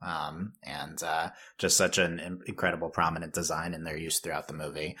Ohm, and just such an incredible prominent design in their use throughout the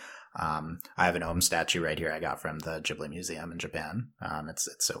movie. I have an Ohm statue right here I got from the Ghibli Museum in Japan. It's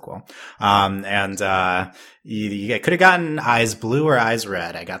so cool. You could have gotten eyes blue or eyes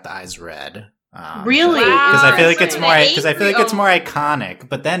red. I got the eyes red. Really? Because I feel like it's more iconic.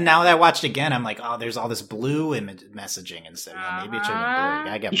 But then now that I watched again, I'm like, oh, there's all this blue messaging instead. Maybe it should have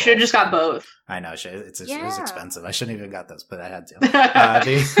been blue. You should have just got both. I know it was expensive. I shouldn't even got this, but I had to.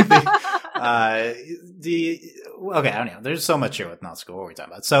 Okay, I don't know. There's so much here with Nausicaa. What were we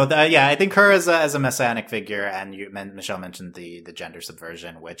talking about? So I think her as a messianic figure, and Michelle mentioned the gender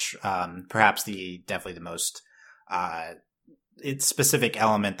subversion, which perhaps definitely the most its specific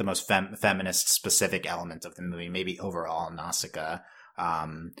element, the most feminist specific element of the movie, maybe overall Nausicaa,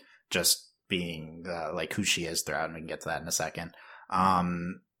 just being like who she is throughout, and we can get to that in a second.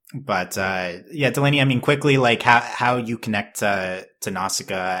 Delaney, I mean, quickly, like how you connect to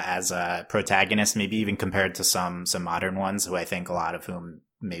Nausicaa as a protagonist, maybe even compared to some modern ones who I think a lot of whom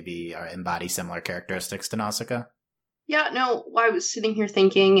maybe embody similar characteristics to Nausicaa. Yeah, no, I was sitting here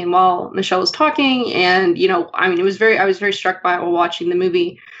thinking, and while Michelle was talking, and, I was very struck by it while watching the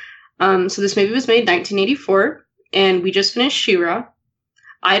movie. So this movie was made in 1984, and we just finished She-Ra.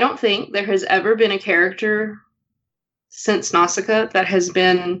 I don't think there has ever been a character since Nausicaa that has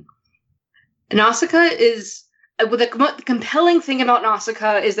been... Nausicaa is... The compelling thing about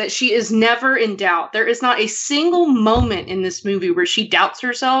Nausicaa is that she is never in doubt. There is not a single moment in this movie where she doubts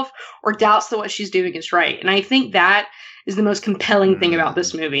herself or doubts that what she's doing is right. And I think that is the most compelling thing about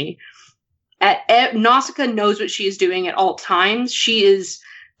this movie. Nausicaa knows what she is doing at all times. She is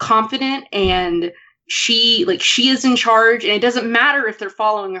confident, and she is in charge, and it doesn't matter if they're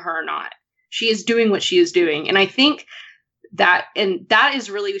following her or not. She is doing what she is doing. And I think that is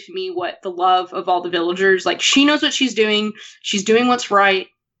really, to me, what the love of all the villagers, like, she knows what she's doing what's right,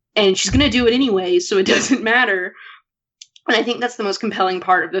 and she's going to do it anyway, so it doesn't matter. And I think that's the most compelling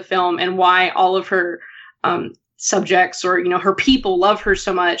part of the film, and why all of her subjects, or, you know, her people, love her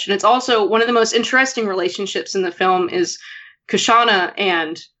so much. And it's also one of the most interesting relationships in the film is Kushana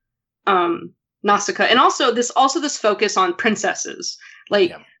and Nausicaa, and also this focus on princesses.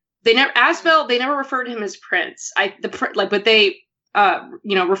 Like, yeah. They never refer to him as prince. But they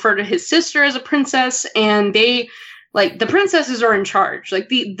refer to his sister as a princess, and they, like, the princesses are in charge. Like,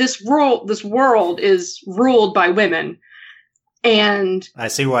 this world is ruled by women. And I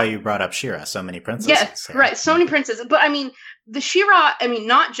see why you brought up She-Ra. So many princesses. Yeah, right. So many princesses. But I mean,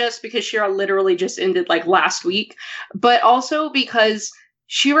 not just because She-Ra literally just ended, like, last week, but also because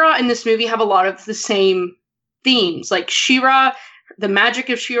She-Ra in this movie have a lot of the same themes. Like, She-Ra, the magic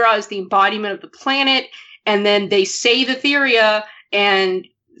of She-Ra is the embodiment of the planet, and then they save Etheria and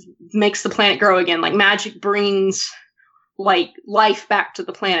makes the planet grow again. Like, magic brings, like, life back to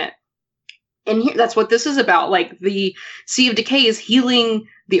the planet. And that's what this is about. Like, the Sea of Decay is healing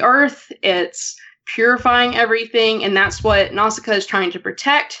the earth. It's purifying everything. And that's what Nausicaa is trying to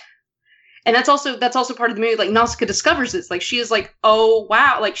protect. And that's also part of the movie. Like, Nausicaa discovers this. Like, she is like, oh,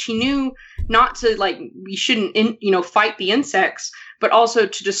 wow. Like, she knew not to, like, we shouldn't, fight the insects, but also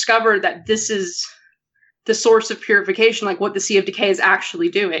to discover that this is the source of purification, like what the Sea of Decay is actually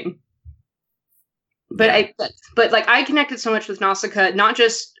doing. But I connected so much with Nausicaa,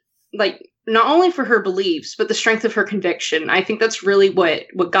 not only for her beliefs, but the strength of her conviction. I think that's really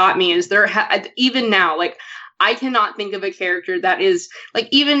what got me, is even now, like, I cannot think of a character that is, like,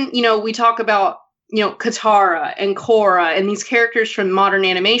 even, we talk about, Katara and Korra and these characters from modern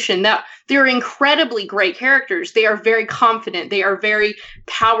animation, that they're incredibly great characters. They are very confident. They are very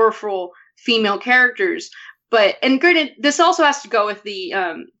powerful female characters. And granted, this also has to go with the,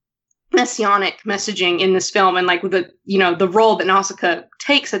 messianic messaging in this film, and like with the role that Nausicaa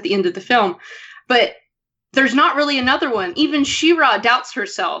takes at the end of the film. But there's not really another one. Even She-Ra doubts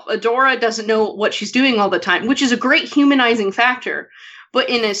herself. Adora doesn't know what she's doing all the time, which is a great humanizing factor. But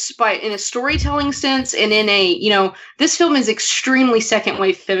in a storytelling sense, and in a, this film is extremely second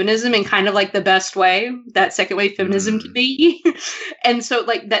wave feminism in kind of like the best way that second wave feminism can be. And so,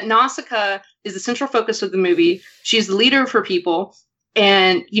 like, that Nausicaa is the central focus of the movie. She's the leader of her people.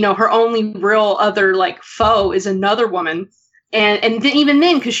 And, her only real other, like, foe is another woman. And then, even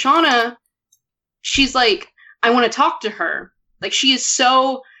then, Kushana, she's like, I want to talk to her. Like, she is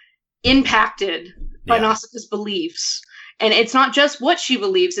so impacted by Nausicaa's beliefs. And it's not just what she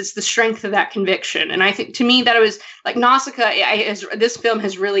believes, it's the strength of that conviction. And I think, to me, that it was, like, Nausicaa, this film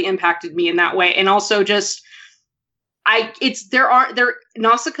has really impacted me in that way. And also just,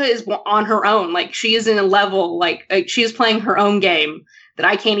 Nausicaa is on her own. Like, she is in a level, like she is playing her own game that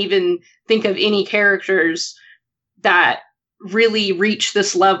I can't even think of any characters that really reach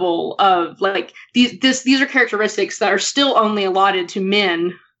this level of, like, these are characteristics that are still only allotted to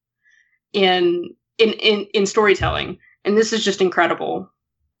men in storytelling. And this is just incredible.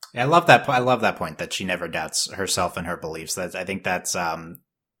 Yeah, I love that point that she never doubts herself and her beliefs. I think that's,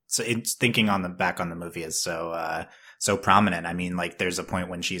 so it's thinking back on the movie is so prominent. I mean, like, there's a point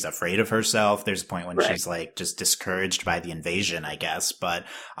when she's afraid of herself. There's a point when she's, like, just discouraged by the invasion, I guess. But,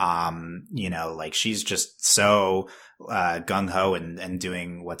 like, she's just so gung-ho and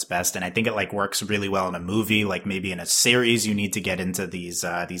doing what's best. And I think it, like, works really well in a movie. Like, maybe in a series, you need to get into these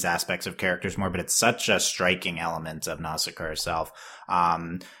aspects of characters more, but it's such a striking element of Nausicaa herself.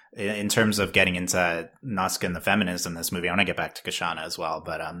 In terms of getting into Nausicaa and the feminists in this movie, I want to get back to Kushana as well.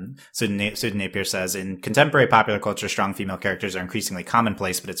 But Susan Napier says, in contemporary popular culture, strong female characters are increasingly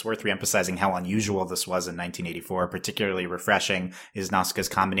commonplace, but it's worth reemphasizing how unusual this was in 1984. Particularly refreshing is Nausicaa's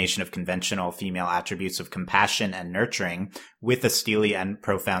combination of conventional female attributes of compassion and nurturing with a steely and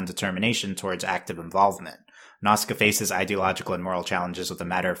profound determination towards active involvement. Nausicaa faces ideological and moral challenges with a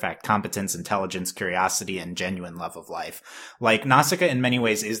matter-of-fact competence, intelligence, curiosity, and genuine love of life. Like, Nausicaa in many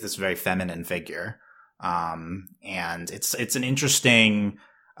ways is this very feminine figure. And it's an interesting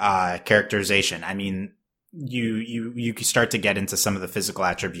characterization. I mean, you start to get into some of the physical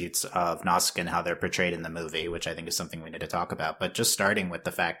attributes of Nausicaa and how they're portrayed in the movie, which I think is something we need to talk about. But just starting with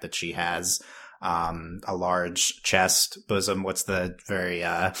the fact that she has a large chest, bosom. What's the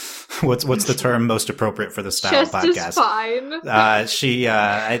what's the term most appropriate for the style chest podcast? Is fine.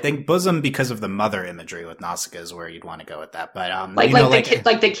 I think bosom, because of the mother imagery with Nausicaa, is where you'd want to go with that. But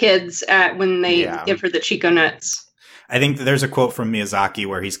like the kids when they give her the Chico nuts. I think there's a quote from Miyazaki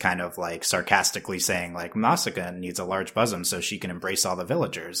where he's kind of like sarcastically saying like Nausicaa needs a large bosom so she can embrace all the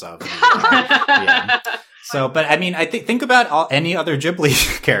villagers of the, yeah. So, but I mean, I think about any other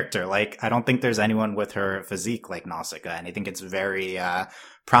Ghibli character. Like, I don't think there's anyone with her physique like Nausicaa, and I think it's very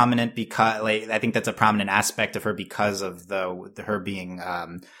prominent because, like, I think that's a prominent aspect of her because of her being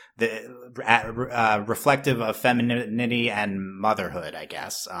reflective of femininity and motherhood, I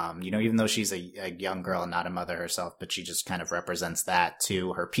guess. Even though she's a young girl and not a mother herself, but she just kind of represents that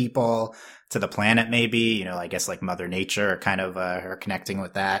to her people, to the planet, maybe. I guess like Mother Nature, kind of her connecting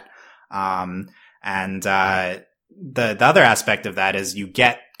with that. The other aspect of that is you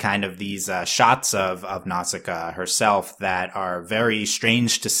get kind of these shots of Nausicaa herself that are very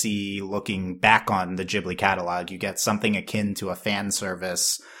strange to see looking back on the Ghibli catalog. You get something akin to a fan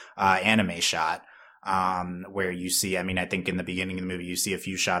service anime shot where you see, I think in the beginning of the movie you see a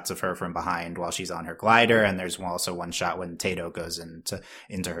few shots of her from behind while she's on her glider, and there's also one shot when Tato goes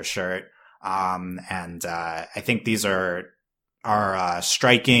into her shirt. I think these are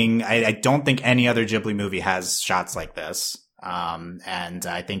striking. I don't think any other Ghibli movie has shots like this. And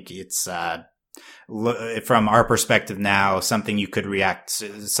I think it's, from our perspective now, something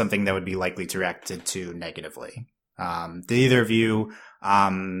that would be likely to reacted to negatively. Did either of you,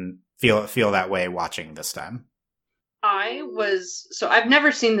 feel that way watching this time? I've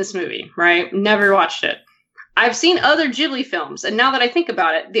never seen this movie, right? Never watched it. I've seen other Ghibli films, and now that I think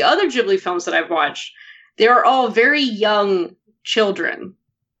about it, the other Ghibli films that I've watched, they are all very young children,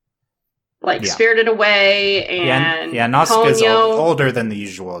 like Spirited Away and Nausicaa is older than the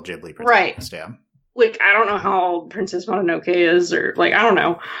usual Ghibli protagonist, right? Yeah. Like, I don't know how old Princess Mononoke is, or like, I don't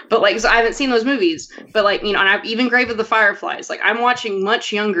know, but like, so I haven't seen those movies, but like, and I've even Grave of the Fireflies, like I'm watching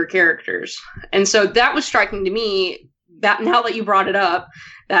much younger characters. And so that was striking to me that now that you brought it up,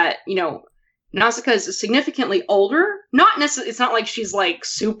 that, Nausicaa is significantly older, not necessarily, it's not like she's like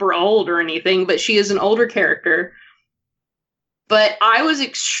super old or anything, but she is an older character. But I was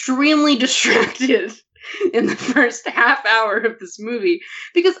extremely distracted in the first half hour of this movie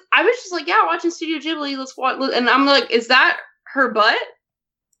because I was just like, yeah, watching Studio Ghibli, let's watch. And I'm like, is that her butt?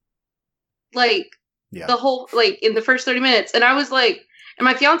 Like, the whole, like, in the first 30 minutes. And I was like, and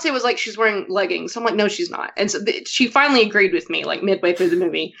my fiance was like, she's wearing leggings. So I'm like, no, she's not. And so she finally agreed with me, like, midway through the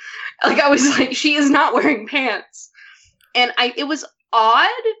movie. Like, I was like, she is not wearing pants. And it was odd.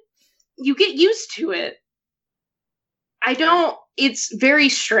 You get used to it. It's very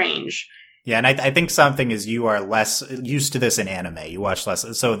strange. Yeah, and I think something is you are less used to this in anime. You watch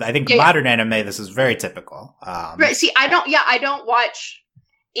less. So I think modern anime, this is very typical. Right. See, I don't watch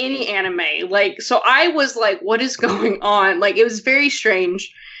any anime. Like, so I was like, what is going on? Like, it was very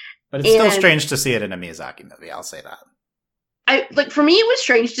strange. But it's still strange to see it in a Miyazaki movie. I'll say that. For me, it was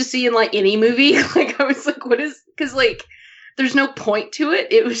strange to see in like any movie. Like, I was like, because like, there's no point to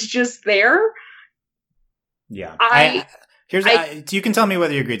it. It was just there. Yeah. You can tell me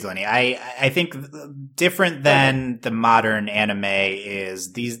whether you agree, Delaney. I think different than the modern anime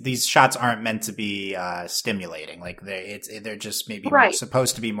is these shots aren't meant to be stimulating. Like they're just maybe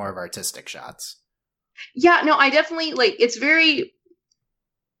supposed to be more of artistic shots. Yeah, no, I definitely it's very.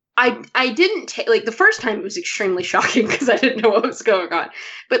 I didn't take the first time it was extremely shocking because I didn't know what was going on.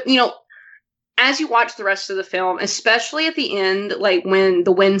 But as you watch the rest of the film, especially at the end, like when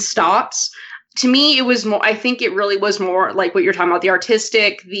the wind stops. To me, it was more, I think it really was more like what you're talking about, the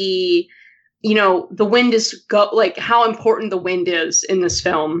artistic, the wind is like how important the wind is in this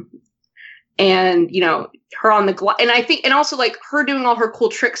film. And, her on the glider. And I think, and also like her doing all her cool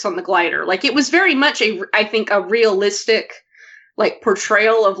tricks on the glider. Like it was very much I think a realistic like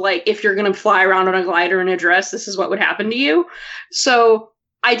portrayal of like, if you're going to fly around on a glider in a dress, this is what would happen to you. So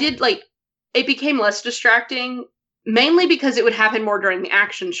I did it became less distracting. Mainly because it would happen more during the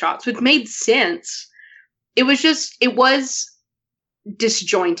action shots, which made sense. It was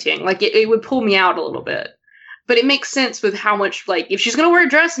disjointing. Like it would pull me out a little bit. But it makes sense with how much, like, if she's going to wear a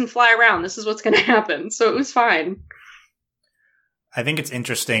dress and fly around, this is what's going to happen. So it was fine. I think it's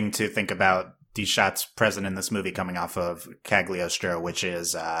interesting to think about these shots present in this movie coming off of Cagliostro, which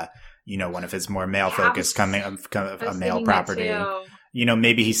is, one of his more male-focused a male property.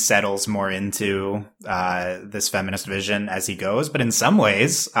 Maybe he settles more into this feminist vision as he goes, but in some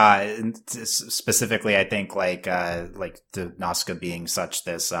ways, specifically, I think like the Nausicaa being such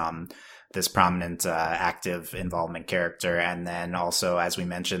this prominent active involvement character, and then also, as we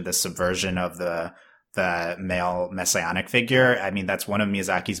mentioned, this subversion of the male messianic figure. I mean, that's one of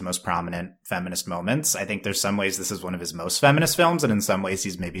Miyazaki's most prominent feminist moments. I think there's some ways this is one of his most feminist films, and in some ways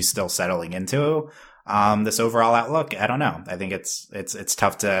he's maybe still settling into this overall outlook. I don't know. I think it's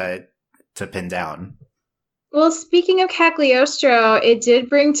tough to pin down. Well, speaking of Cagliostro, it did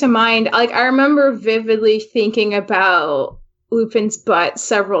bring to mind, like, I remember vividly thinking about Lupin's butt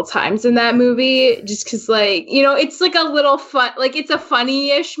several times in that movie, just because, like, you know, it's like a little fun, like, it's a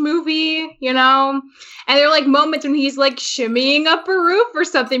funny-ish movie, you know? And there are, like, moments when he's, like, shimmying up a roof or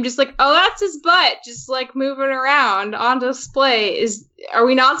something, just like, oh, that's his butt, just, like, moving around on display. Are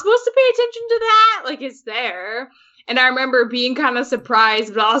we not supposed to pay attention to that? Like, it's there. And I remember being kind of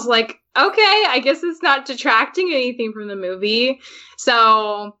surprised, but I was like, okay, I guess it's not detracting anything from the movie.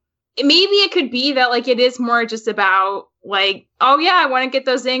 So maybe it could be that, like, it is more just about, like, oh yeah, I want to get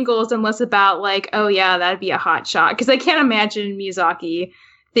those angles, and less about, like, oh yeah, that'd be a hot shot. Because I can't imagine Miyazaki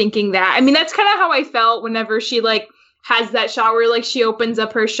thinking that. I mean, that's kind of how I felt whenever she, like, has that shot where, like, she opens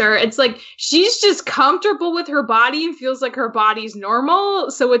up her shirt. It's like she's just comfortable with her body and feels like her body's normal,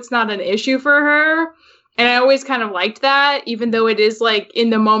 so it's not an issue for her. And I always kind of liked that, even though it is, like, in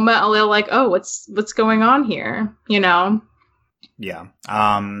the moment a little like, oh, what's going on here, you know? Yeah.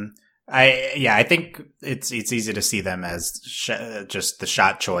 I think it's easy to see them as just the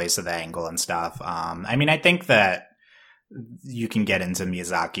shot choice of the angle and stuff. I mean, I think that you can get into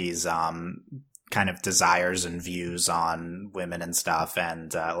Miyazaki's kind of desires and views on women and stuff,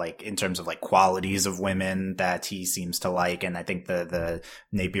 and like in terms of like qualities of women that he seems to like. And I think the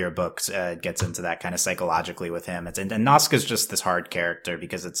Napier books gets into that kind of psychologically with him. And Nausicaa's just this hard character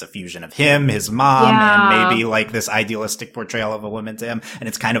because it's a fusion of him, his mom, and maybe like this idealistic portrayal of a woman to him, and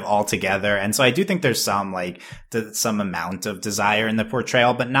it's kind of all together. And so I do think there's some like some amount of desire in the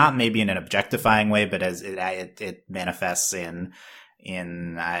portrayal, but not maybe in an objectifying way, but as it manifests in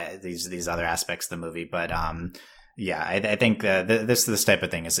these other aspects of the movie. But yeah, I think this type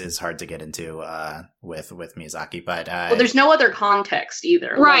of thing is hard to get into with Miyazaki. But well, there's no other context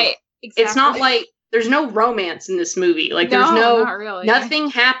either, right? Like, exactly. It's not like there's no romance in this movie. Like there's not really.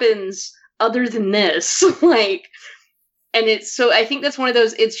 Nothing happens other than this. Like, and it's so I think that's one of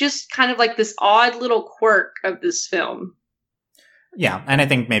those. It's just kind of like this odd little quirk of this film. Yeah, and I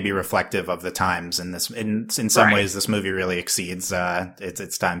think maybe reflective of the times in this. In some ways, this movie really exceeds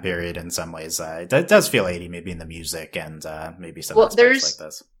its time period. In some ways, it does feel 80, maybe in the music and maybe some aspects like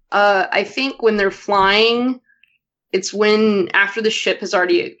this. I think when they're flying, it's when after the ship has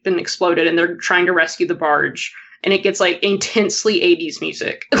already been exploded and they're trying to rescue the barge, and it gets like intensely 80s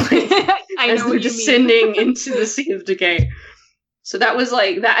music as they're descending into the Sea of Decay. So that was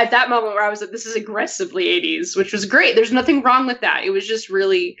like that at that moment where I was like, this is aggressively 80s, which was great. There's nothing wrong with that. It was just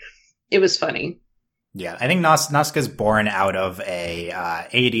really, it was funny. Yeah, I think Nausicaa's born out of a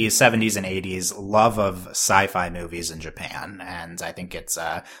 80s, 70s, and 80s love of sci-fi movies in Japan. And I think it's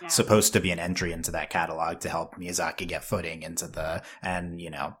supposed to be an entry into that catalog to help Miyazaki get footing into and,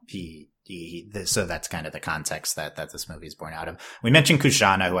 you know, so that's kind of the context that this movie is born out of. We mentioned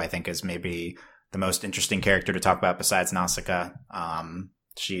Kushana, who I think is maybe the most interesting character to talk about besides Nausicaa.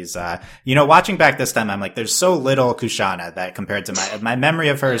 She's, you know, watching back this time, I'm like, there's so little Kushana that compared to my memory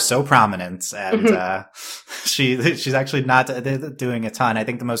of her is so prominent. And, she's actually not doing a ton. I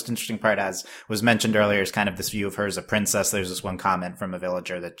think the most interesting part, as was mentioned earlier, is kind of this view of her as a princess. There's this one comment from a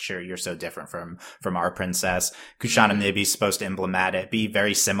villager that you're so different from our princess. Kushana maybe supposed to be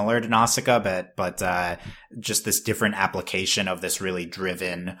very similar to Nausicaa, but just this different application of this really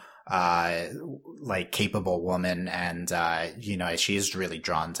driven, like capable woman, and you know, she is really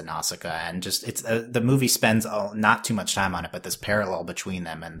drawn to Nausicaa, and just it's the movie spends not too much time on it, but this parallel between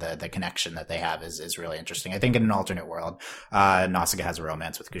them and the connection that they have is really interesting. I think in an alternate world, Nausicaa has a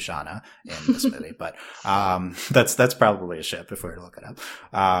romance with Kushana in this movie, but that's probably a ship if we were to look it up.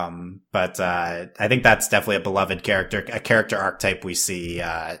 But I think that's definitely a beloved character, a character archetype we see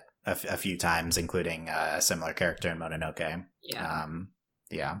a few times, including a similar character in Mononoke.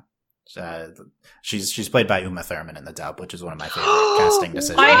 Yeah. She's played by Uma Thurman in the dub, which is one of my favorite casting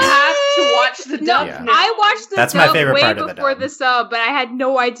decisions. I have to watch the dub. No, I watched the That's dub my favorite way part of the before dub. the sub, but I had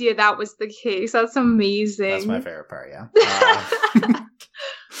no idea that was the case. That's amazing. That's my favorite part. Yeah.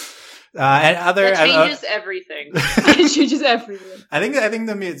 And other It changes everything. It changes everything. I think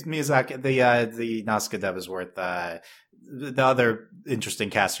the Miyazaki, the Nausicaa dub is worth. The other interesting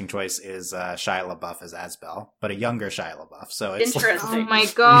casting choice is Shia LaBeouf as Asbel, but a younger Shia LaBeouf. So it's Interesting. Oh my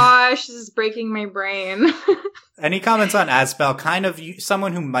gosh, this is breaking my brain. Any comments on Asbel? Kind of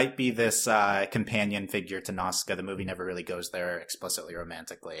someone who might be this companion figure to Nausicaa. The movie never really goes there explicitly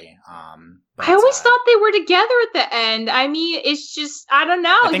romantically. But, I always thought they were together at the end. I mean, it's just, I don't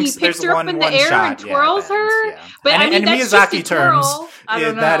know. He picks her up in the air and twirls her. Yeah. But I mean, that's Miyazaki just a terms, I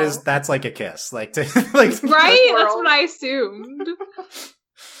don't know. that's like a kiss. Like, right? That's what I assumed.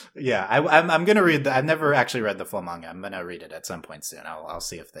 Yeah, I'm gonna read. I've never actually read the full manga. I'm gonna read it at some point soon. I'll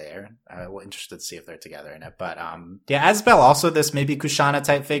see if they're interested to see if they're together in it. But yeah, Asbel also this maybe Kushana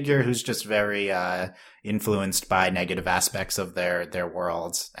type figure who's just very influenced by negative aspects of their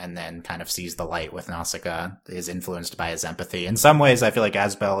worlds, and then kind of sees the light with Nausicaa. Is influenced by his empathy. In some ways, I feel like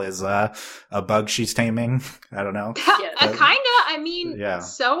Asbel is a bug she's taming. I don't know. Kinda. I mean,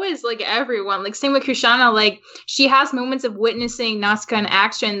 so is like everyone. Like same with Kushana. Like she has moments of witnessing Nausicaa in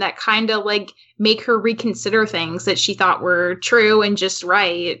action that kind of like make her reconsider things that she thought were true and just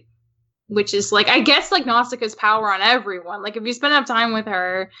right. Which is like, I guess like Nausicaa's power on everyone. Like if you spend enough time with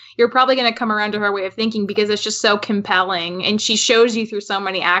her, you're probably going to come around to her way of thinking because it's just so compelling. And she shows you through so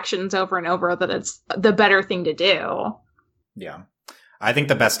many actions over and over that it's the better thing to do. Yeah. I think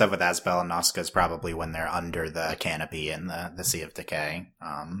the best stuff with Asbel and Nausicaa is probably when they're under the canopy in the Sea of Decay.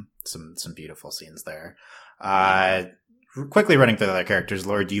 Some beautiful scenes there. Quickly running through the other characters,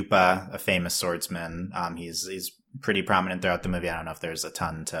 Lord Yupa, a famous swordsman. He's pretty prominent throughout the movie. I don't know if there's a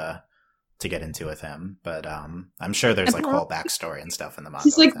ton to get into with him, but I'm sure there's like whole backstory and stuff in the manga.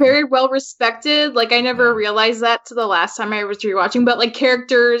 He's like very well respected. Like I never realized that to the last time I was rewatching, but like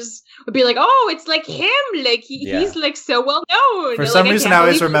characters would be like, oh, it's like him. Like he's like so well known. For some reason, I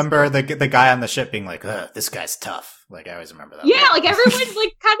always remember the guy on the ship being like, this guy's tough. Like I always remember that. Yeah, like everyone's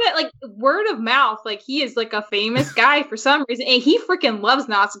like kind of like word of mouth. Like he is like a famous guy for some reason, and he freaking loves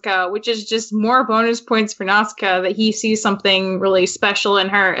Nausicaa, which is just more bonus points for Nausicaa that he sees something really special in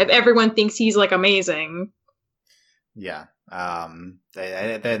her. If everyone thinks he's like amazing. Yeah. Then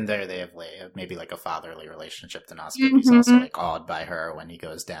they have maybe like a fatherly relationship to Nausicaa. Mm-hmm. He's also like awed by her when he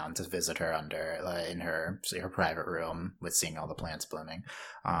goes down to visit her in her private room with seeing all the plants blooming.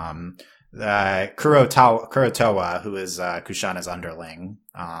 Kurotowa, who is Kushana's underling.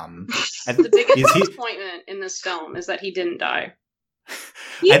 The biggest disappointment in this film is that he didn't die.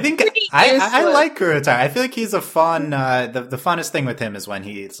 I think I like Kurotowa. I feel like he's a fun. The funnest thing with him is when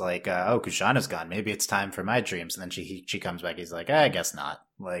he's like, "Oh, Kushana's gone. Maybe it's time for my dreams." And then she comes back. He's like, "I guess not."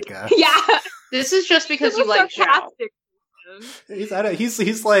 Like, yeah. This is just because you like Zhao. He's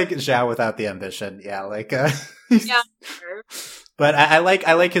like Zhao without the ambition. Yeah, like yeah. Sure. But I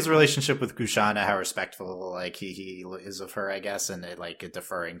like his relationship with Kushana, how respectful like he is of her, I guess, and like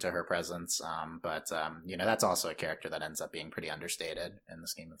deferring to her presence. But that's also a character that ends up being pretty understated in the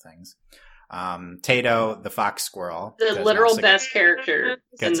scheme of things. Tato, the fox squirrel, the literal best character,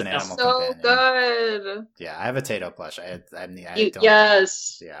 gets an animal so companion. Good. Yeah, I have a Tato plush.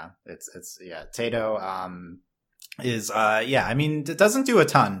 Yes. Yeah, it's Tato. Is I mean, it doesn't do a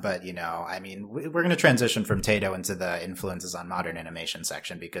ton, but I mean, we're going to transition from Tato into the influences on modern animation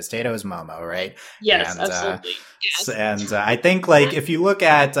section because Tato is Momo, right? Yes, absolutely. Yes. And I think like if you look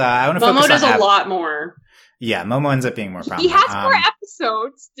at, I want to focus on Momo does a lot more. Yeah, Momo ends up being more prominent. He has more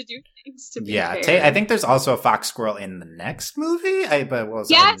episodes to do things to be fair. I think there's also a fox squirrel in the next movie. They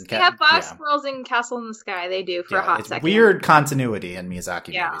have fox squirrels in Castle in the Sky. They do for a hot second. Weird continuity in Miyazaki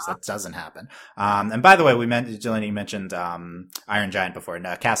movies. That doesn't happen. And by the way, Jillian mentioned Iron Giant before.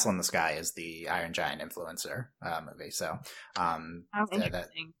 No, Castle in the Sky is the Iron Giant influencer movie. So,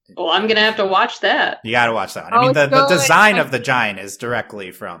 interesting. Well, I'm gonna have to watch that. You got to watch that one. I mean, the design of the giant is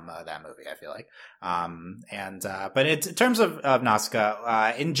directly from that movie. I feel like. But in terms of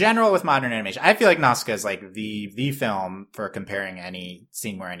Nausicaa, in general with modern animation, I feel like Nausicaa is like the film for comparing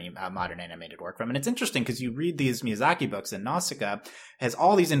seeing where any modern animated work from. And it's interesting because you read these Miyazaki books and Nausicaa has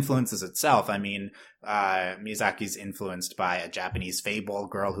all these influences itself. I mean, Miyazaki's influenced by a Japanese fable,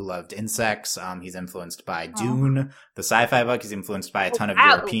 Girl Who Loved Insects. He's influenced by Dune, the sci-fi book. He's influenced by a ton of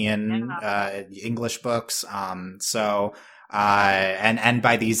European, English books. And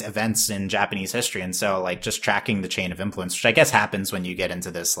by these events in Japanese history. And so like just tracking the chain of influence, which I guess happens when you get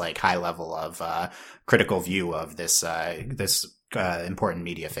into this like high level of, critical view of this important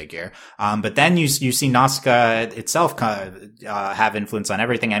media figure. But then you see Nausicaa itself have influence on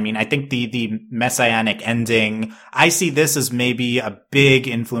everything. I mean, I think the messianic ending, I see this as maybe a big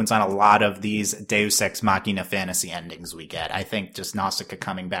influence on a lot of these Deus Ex Machina fantasy endings we get. I think just Nausicaa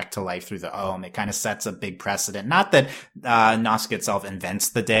coming back to life through the Ohm, it kind of sets a big precedent. Not that Nausicaa itself invents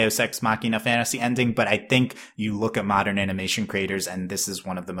the Deus Ex Machina fantasy ending, but I think you look at modern animation creators, and this is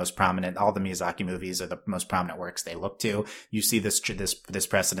one of the most prominent, all the Miyazaki movies are the most prominent works they look to. You see this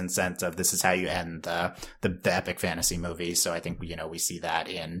precedent set of this is how you end the epic fantasy movie. So I think, we see that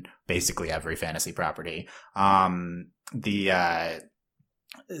in basically every fantasy property. I mean,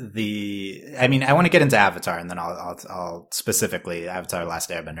 I want to get into Avatar, and then I'll specifically Avatar: Last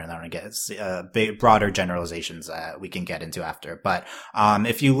Airbender, and then I want to get broader generalizations we can get into after. But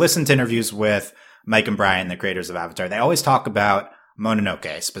if you listen to interviews with Mike and Brian, the creators of Avatar, they always talk about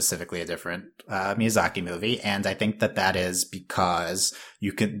Mononoke, specifically a different Miyazaki movie, and I think that is because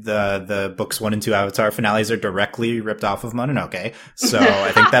the books 1 and 2 Avatar finales are directly ripped off of Mononoke, so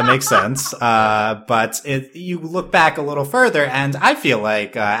I think that makes sense. But you look back a little further, and I feel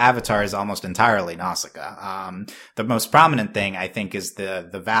like Avatar is almost entirely Nausicaa. The most prominent thing I think is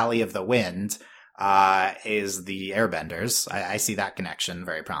the Valley of the Wind. Is the Airbenders. I see that connection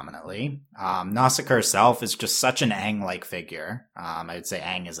very prominently. Nausicaa herself is just such an Aang-like figure. I would say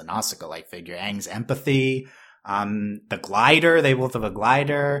Aang is a Nausicaa-like figure. Aang's empathy, the glider, they both have a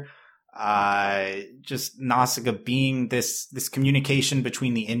glider. Just Nausicaa being this communication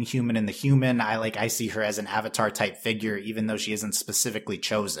between the inhuman and the human. I see her as an Avatar type figure, even though she isn't specifically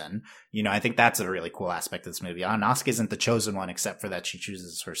chosen. I think that's a really cool aspect of this movie. Nausicaa isn't the chosen one, except for that she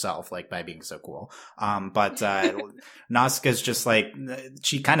chooses herself, by being so cool. But Nausicaa is just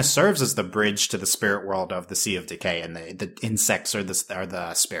she kind of serves as the bridge to the spirit world of the Sea of Decay, and the insects are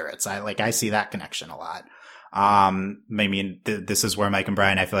the spirits. I see that connection a lot. This is where Mike and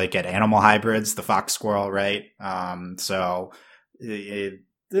Brian, I feel like, get animal hybrids, the fox squirrel, right? So, Tato,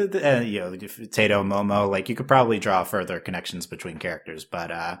 Momo, you could probably draw further connections between characters,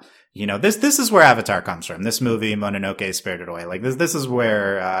 but, this is where Avatar comes from. This movie, Mononoke, Spirited Away, this is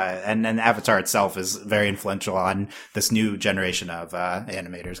where, and Avatar itself is very influential on this new generation of,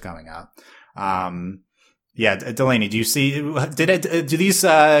 animators coming up. Yeah, Delaney, do you see, do these,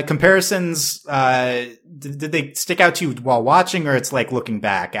 comparisons, did they stick out to you while watching, or it's looking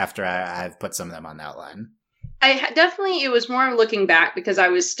back after I've put some of them on the outline? Definitely, it was more looking back because I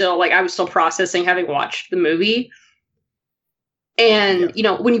was still processing having watched the movie. And,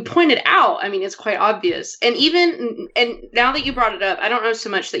 when you point it out, it's quite obvious. And now that you brought it up, I don't know so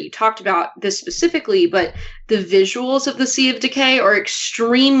much that you talked about this specifically, but the visuals of the Sea of Decay are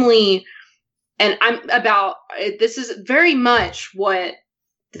extremely... And this is very much what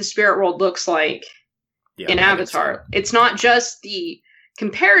the spirit world looks like in Avatar. It's not just the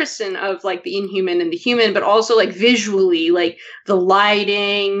comparison of the inhuman and the human, but also visually, the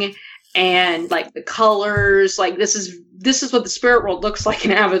lighting and the colors. This is what the spirit world looks like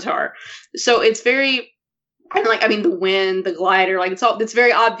in Avatar. So it's very, the wind, the glider, it's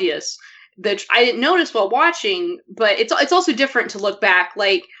very obvious that I didn't notice while watching, but it's also different to look back.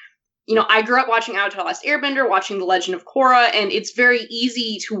 I grew up watching Avatar: The Last Airbender, watching The Legend of Korra, and it's very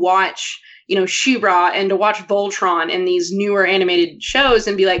easy to watch, She-Ra and to watch Voltron and these newer animated shows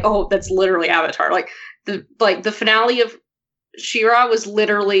and be like, oh, that's literally Avatar. The finale of She-Ra was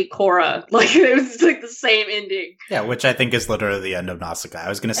literally Korra. It was the same ending. Yeah, which I think is literally the end of Nausicaa. I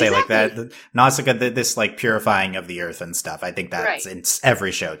was going to say exactly. Nausicaa, this purifying of the earth and stuff. I think that's in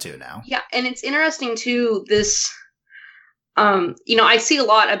every show too now. Yeah, and it's interesting too, this... I see a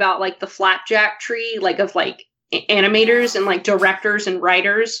lot about the flapjack tree, of animators and directors and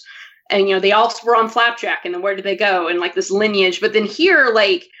writers, and they all were on flapjack, and then where did they go? And this lineage, but then here,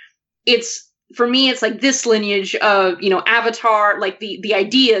 it's, for me, it's this lineage of, Avatar, the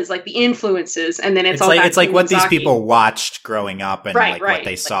ideas, the influences, and then it's all it's what these people watched growing up and what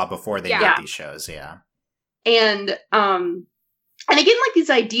they saw before they made these shows. Yeah. And again, these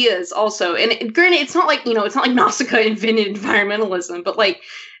ideas also, and granted, it's not it's not Nausicaa invented environmentalism, but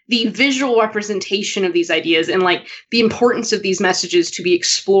the visual representation of these ideas and the importance of these messages to be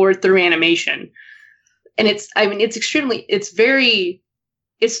explored through animation. And it's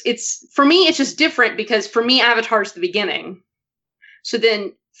for me, it's just different because for me, Avatar's the beginning. So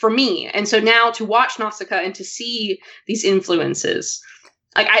then for me, and so now to watch Nausicaa and to see these influences,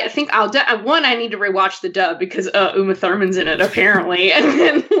 I think I need to rewatch the dub because Uma Thurman's in it apparently, and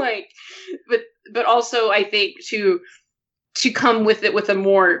then but also I think to come with it with a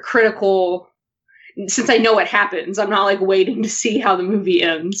more critical, since I know what happens, I'm not waiting to see how the movie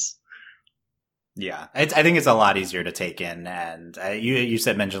ends. Yeah, I think it's a lot easier to take in, and you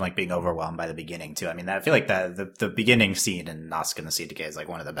mentioned being overwhelmed by the beginning too. I feel like the beginning scene in Nausicaa and the Sea of Decay is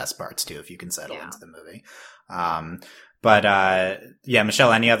one of the best parts too, if you can settle into the movie. But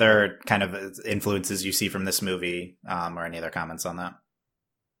Michelle, any other kind of influences you see from this movie, or any other comments on that?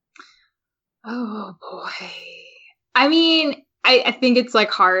 Oh boy. I think it's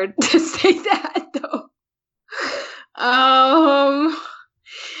hard to say that though.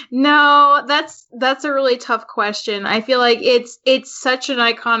 No, that's a really tough question. I feel like it's such an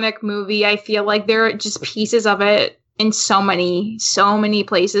iconic movie. I feel like there are just pieces of it in so many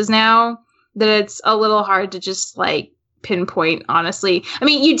places now that it's a little hard to just pinpoint, honestly.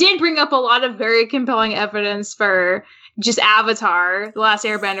 You did bring up a lot of very compelling evidence for just Avatar: The Last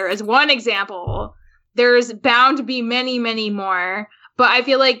Airbender as one example. There's bound to be many, many more, but I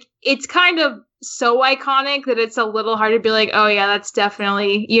feel like it's kind of so iconic that it's a little hard to be like, oh yeah, that's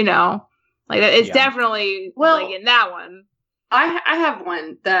definitely, like it's definitely like in that one. I have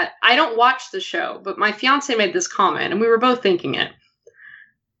one that I don't watch the show, but my fiance made this comment and we were both thinking it.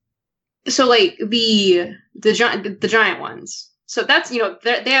 So like the giant ones. So that's,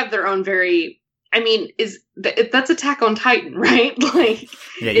 they have their own very, that's Attack on Titan, right? Like,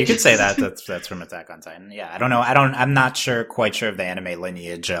 yeah, you could say that. That's from Attack on Titan. Yeah, I don't know. I'm not quite sure of the anime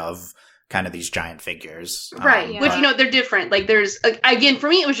lineage of kind of these giant figures. Right. Which, they're different. Like there's, again, for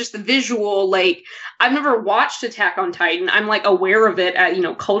me, it was just the visual, like, I've never watched Attack on Titan. I'm like aware of it,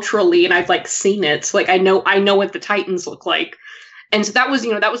 culturally, and I've like seen it. So like, I know what the Titans look like. And so that was,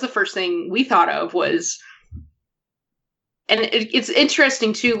 that was the first thing we thought of was, and it's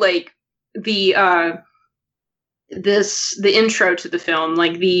interesting too, like the intro to the film,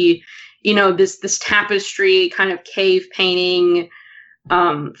 like this tapestry kind of cave painting,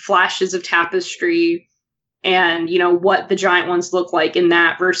 flashes of tapestry, and what the giant ones look like in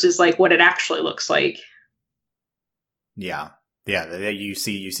that versus like what it actually looks like. Yeah, you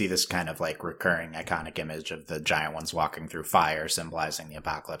see this kind of like recurring iconic image of the giant ones walking through fire, symbolizing the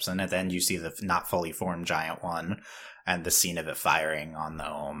apocalypse, and then you see the not fully formed giant one and the scene of it firing on the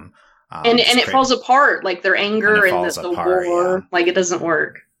Ohm. And it falls apart, like their anger and the war, yeah. Like it doesn't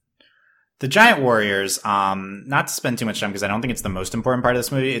work. The Giant Warriors, not to spend too much time because I don't think it's the most important part of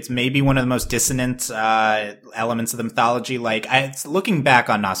this movie. It's maybe one of the most dissonant elements of the mythology. Like, it's looking back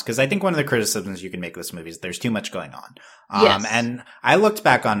on Nausicaa, because I think one of the criticisms you can make of this movie is there's too much going on. Yes. And I looked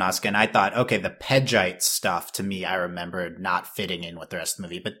back on Nausicaa and I thought, okay, the Pedjite stuff to me, I remembered not fitting in with the rest of the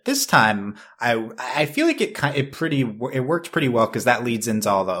movie. But this time, I feel like it worked pretty well because that leads into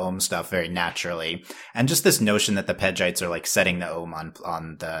all the Ohm stuff very naturally. And just this notion that the Pedjites are like setting the Ohm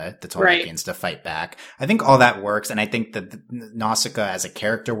on the Tolkiens to fight back. I think all that works. And I think that Nausicaa as a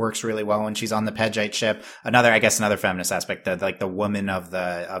character works really well when she's on the Pedjite ship. Another feminist aspect, that like the women of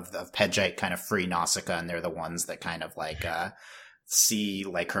Pedjite kind of free Nausicaa, and they're the ones that kind of like see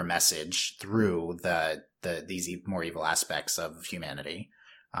like her message through these more evil aspects of humanity.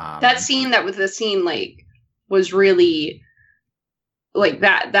 That scene like was really like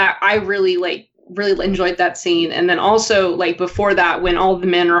that I really enjoyed that scene. And then also like before that, when all the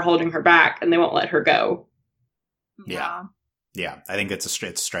men are holding her back and they won't let her go. Yeah. I think it's a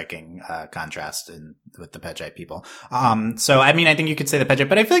striking contrast with the Pedjite people. So I mean, I think you could say the Pedjite,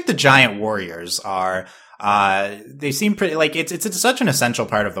 but I feel like the Giant Warriors are they seem pretty like it's such an essential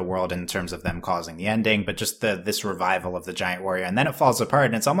part of the world in terms of them causing the ending, but just this revival of the Giant Warrior, and then it falls apart,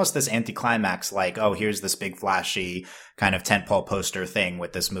 and it's almost this anticlimax, like, oh, here's this big flashy kind of tentpole poster thing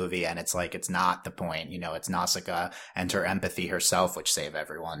with this movie, and it's like it's not the point, it's Nausicaa and her empathy herself which save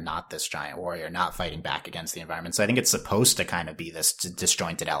everyone, not this Giant Warrior not fighting back against the environment. So I think it's supposed to kind of be this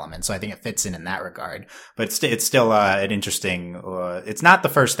disjointed element. So I think it fits in that regard, but it's still an interesting. It's not the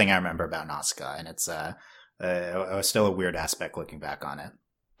first thing I remember about Nausicaa, and it's still a weird aspect looking back on it.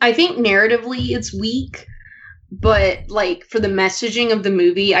 I think narratively it's weak, but like for the messaging of the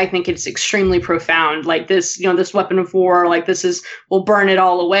movie, I think it's extremely profound. Like this, this weapon of war, like we'll burn it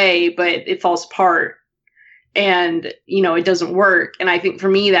all away, but it falls apart and, it doesn't work. And I think for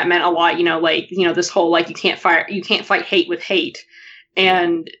me that meant a lot, this whole, like, you can't fight hate with hate.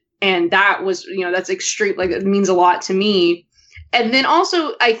 And that was, that's extreme. Like it means a lot to me. And then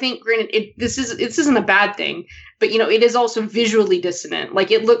also, I think, granted, this isn't a bad thing, but it is also visually dissonant. Like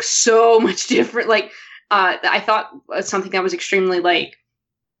it looks so much different. Like I thought something that was extremely like,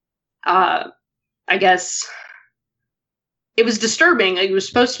 I guess it was disturbing. Like, it was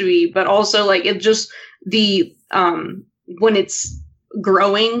supposed to be, but also like it just when it's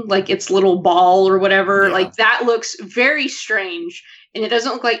growing, like its little ball or whatever, like that looks very strange. And it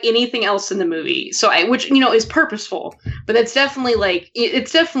doesn't look like anything else in the movie. So which, is purposeful, but that's definitely like,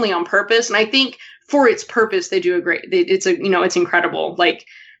 it's definitely on purpose. And I think for its purpose, they do it's incredible. Like,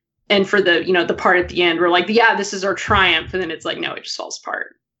 and for the part at the end where like, yeah, this is our triumph. And then it's like, no, it just falls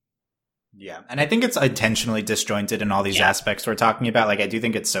apart. Yeah. And I think it's intentionally disjointed in all these aspects we're talking about. Like, I do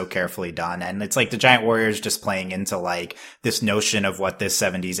think it's so carefully done. And it's like the Giant Warriors just playing into like this notion of what this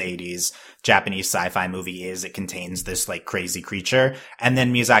 70s, 80s Japanese sci-fi movie is. It contains this like crazy creature. And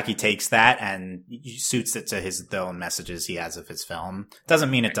then Miyazaki takes that and suits it to the own messages he has of his film.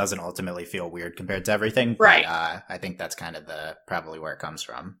 Doesn't mean it doesn't ultimately feel weird compared to everything. Right. But, I think that's kind of probably where it comes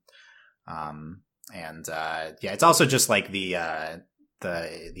from. It's also just like the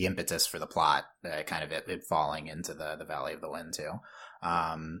impetus for the plot, kind of it falling into the Valley of the Wind too.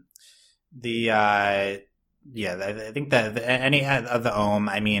 I think that any of the Ohm,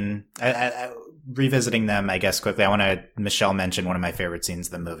 I mean, revisiting them, I guess quickly, I want to, Michelle mentioned one of my favorite scenes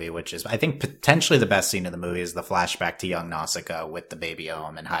of the movie, which is, I think, potentially the best scene of the movie is the flashback to young Nausicaa with the baby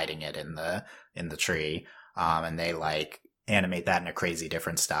Ohm and hiding it in the tree. And they like animate that in a crazy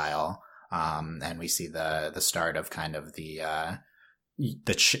different style. And we see the start of kind of the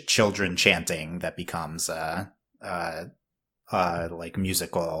children chanting that becomes, like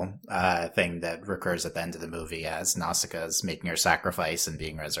musical thing that recurs at the end of the movie as Nausicaa's making her sacrifice and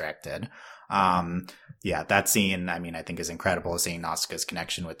being resurrected. Yeah, that scene, I mean, I think is incredible, seeing Nausicaa's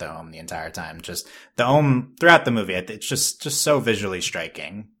connection with the Ohm the entire time. Just the Ohm throughout the movie, it's just so visually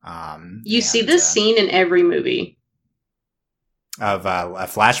striking. You see this scene in every movie. Of a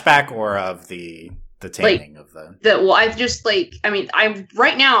flashback or of the taming of the well, I've just like, I mean,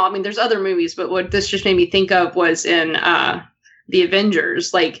 right now, I mean, there's other movies, but what this just made me think of was in the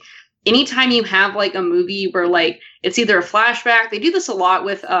Avengers. Like, anytime you have like a movie where like it's either a flashback, they do this a lot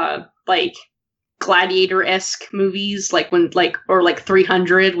with like gladiator-esque movies, like when like, or like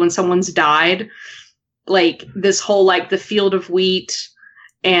 300 when someone's died, like this whole like the field of wheat,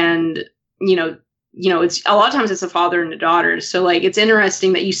 and you know it's a lot of times it's a father and a daughter. So like it's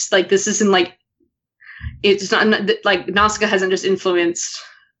interesting that you like this isn't like, it's not like Nausicaa hasn't just influenced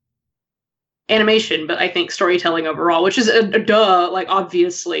animation, but I think storytelling overall, which is a duh, like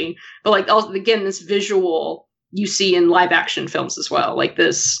obviously, but like also again this visual you see in live action films as well, like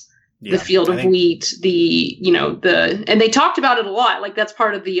this the field of wheat, and they talked about it a lot, like that's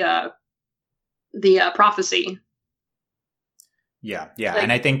part of the prophecy. Yeah, like,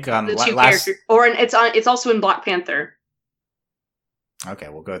 and I think the two characters, it's also in Black Panther. Okay,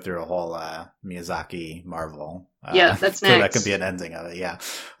 we'll go through a whole Miyazaki Marvel. Yeah, that's so next. That could be an ending of it, yeah.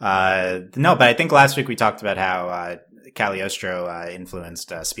 No, but I think last week we talked about how Cagliostro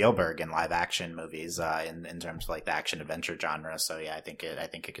influenced Spielberg in live action movies in terms of like the action adventure genre. So yeah, I think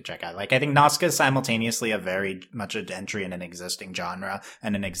it could check out. Like I think Nausicaa is simultaneously a very much an entry in an existing genre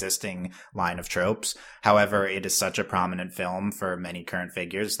and an existing line of tropes. However, it is such a prominent film for many current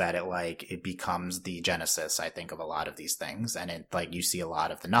figures that it becomes the genesis, I think, of a lot of these things. And it like you see a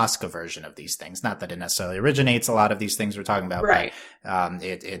lot of the Nausicaa version of these things. Not that it necessarily originates a lot of these things we're talking about, right? But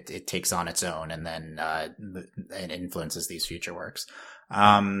it takes on its own and then it influences these future works.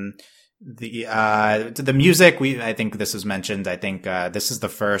 The music, I think this was mentioned. I think this is the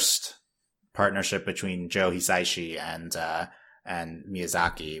first partnership between Joe Hisaishi and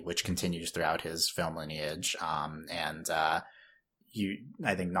Miyazaki, which continues throughout his film lineage.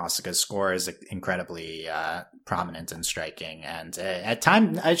 I think Nausicaa's score is incredibly prominent and striking, and at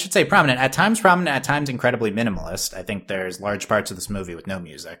times, I should say prominent, at times incredibly minimalist. I think there's large parts of this movie with no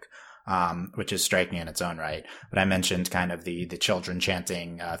music, which is striking in its own right. But I mentioned kind of the children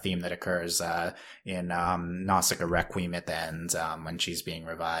chanting theme that occurs in Nausicaa Requiem at the end when she's being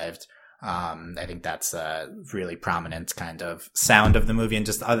revived. I think that's a really prominent kind of sound of the movie, and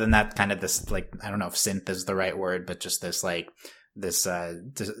just other than that, kind of this like, I don't know if synth is the right word, but just this like this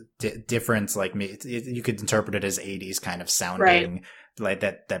difference, like you could interpret it as 80s kind of sounding, right, like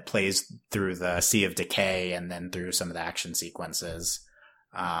that plays through the Sea of Decay and then through some of the action sequences,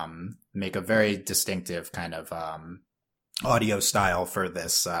 make a very distinctive kind of audio style for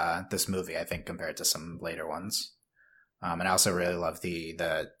this movie, I think, compared to some later ones. And I also really love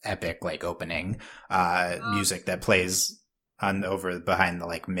the epic like opening music that plays behind the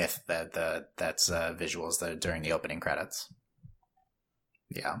like myth that's visuals that are during the opening credits.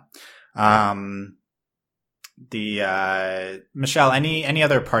 Yeah. Michelle, any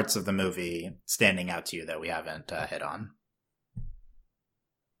other parts of the movie standing out to you that we haven't hit on?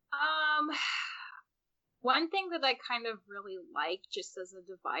 One thing that I kind of really like just as a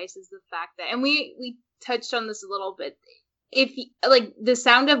device is the fact that, and we touched on this a little bit, if like the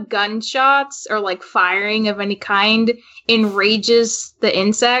sound of gunshots or like firing of any kind enrages the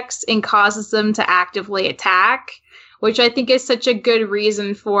insects and causes them to actively attack, which I think is such a good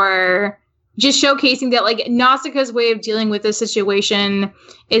reason for just showcasing that like Nausicaa's way of dealing with this situation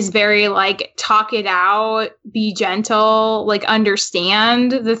is very like talk it out, be gentle, like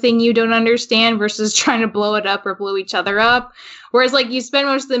understand the thing you don't understand versus trying to blow it up or blow each other up. Whereas like you spend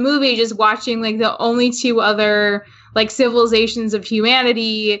most of the movie just watching like the only two other like civilizations of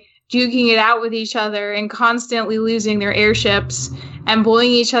humanity duking it out with each other and constantly losing their airships and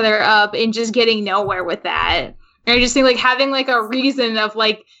blowing each other up and just getting nowhere with that. And I just think like having like a reason of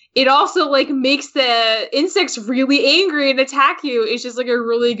like, it also like makes the insects really angry and attack you. It's just like a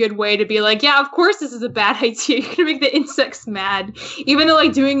really good way to be like, yeah, of course this is a bad idea. You're gonna make the insects mad, even though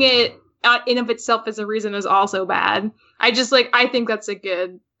like doing it in of itself as a reason is also bad. I think that's a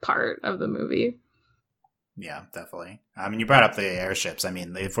good part of the movie. Yeah, definitely. I mean, you brought up the airships. I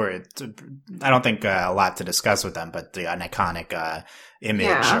mean, I don't think a lot to discuss with them, but an iconic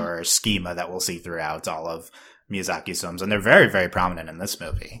image or schema that we'll see throughout all of Miyazaki's films, and they're very, very prominent in this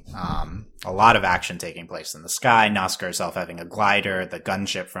movie. A lot of action taking place in the sky. Nazca herself having a glider, the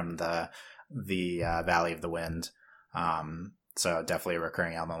gunship from the Valley of the Wind. So definitely a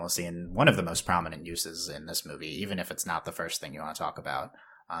recurring element we'll see, and one of the most prominent uses in this movie, even if it's not the first thing you want to talk about.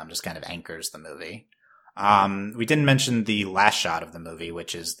 Just kind of anchors the movie. We didn't mention the last shot of the movie,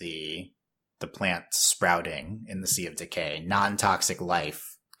 which is the plant sprouting in the Sea of Decay. Non-toxic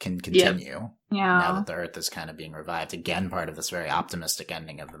life can continue now that the Earth is kind of being revived. Again, part of this very optimistic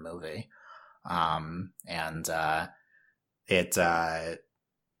ending of the movie. I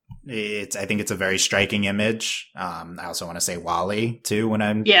think it's a very striking image. I also want to say WALL-E too when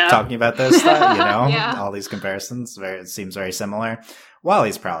I'm talking about this stuff, all these comparisons. It seems very similar.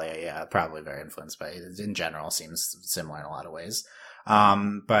 WALL-E's probably very influenced by it. In general, seems similar in a lot of ways.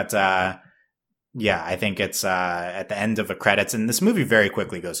 I think it's at the end of the credits, and this movie very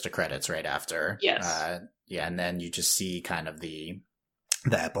quickly goes to credits right after. Yes. And then you just see kind of the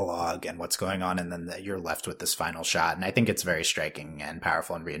epilogue and what's going on, and then you're left with this final shot. And I think it's very striking and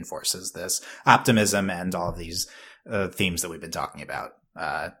powerful and reinforces this optimism and all of these themes that we've been talking about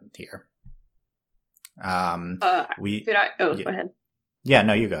here. Go ahead. Yeah,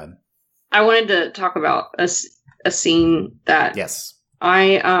 no, you go ahead. I wanted to talk about a scene that to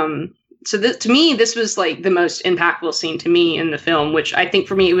me, this was like the most impactful scene to me in the film, which I think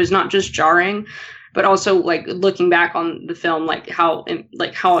for me, it was not just jarring, but also like looking back on the film, like how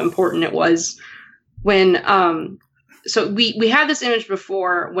important it was when, so we had this image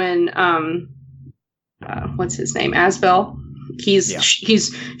before when, what's his name? Asbel. He's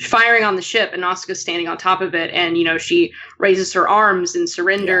firing on the ship and Nazca's standing on top of it. And, she raises her arms in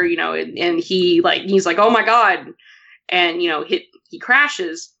surrender, and he's like, oh my God. And, he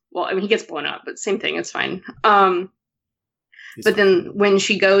crashes. Well, I mean, he gets blown up, but same thing. It's fine. But then when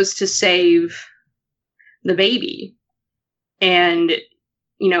she goes to save the baby and,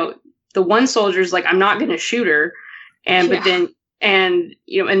 the one soldier's like, I'm not going to shoot her. But then, and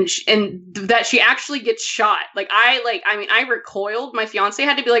that she actually gets shot. I recoiled. My fiance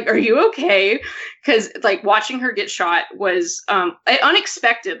had to be like, are you okay? Cause watching her get shot was,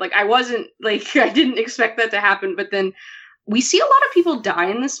 unexpected. I didn't expect that to happen. But then we see a lot of people die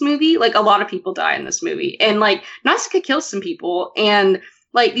in this movie. A lot of people die in this movie, and Nausicaa kills some people, and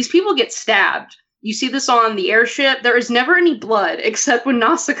these people get stabbed. You see this on the airship. There is never any blood except when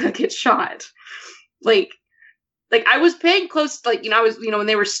Nausicaa gets shot. I was paying close, when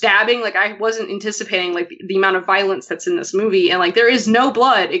they were stabbing, I wasn't anticipating, the amount of violence that's in this movie. And, there is no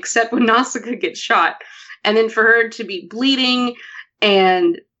blood except when Nausicaa gets shot. And then for her to be bleeding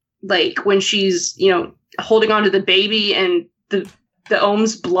and, when she's, holding on to the baby and the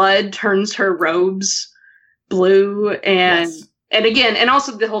Ohm's blood turns her robes blue. And again, and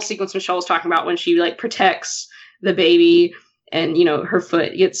also the whole sequence Michelle was talking about when she, protects the baby and, her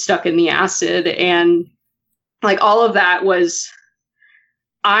foot gets stuck in the acid and, all of that was,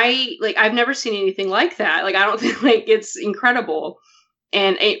 I've never seen anything like that. I don't think it's incredible.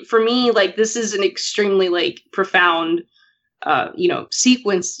 And for me, this is an extremely profound,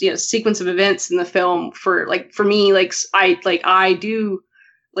 sequence of events in the film for me, I do,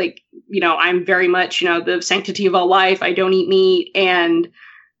 I'm very much, the sanctity of all life. I don't eat meat and,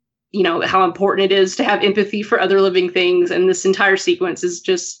 how important it is to have empathy for other living things. And this entire sequence is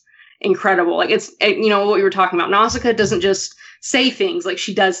just incredible. It's, what we were talking about. Nausicaa doesn't just say things,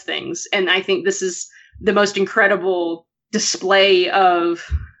 she does things. And I think this is the most incredible display of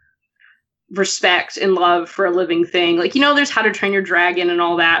respect and love for a living thing. There's How to Train Your Dragon and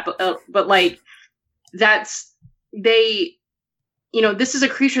all that, but this is a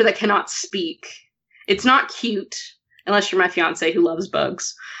creature that cannot speak. It's not cute unless you're my fiance who loves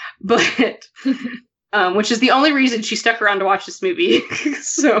bugs, but which is the only reason she stuck around to watch this movie.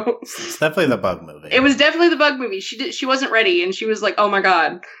 So it's definitely the bug movie. It was definitely the bug movie. She wasn't ready, and she was like, "Oh my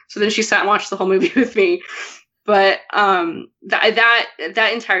God!" So then she sat and watched the whole movie with me. But that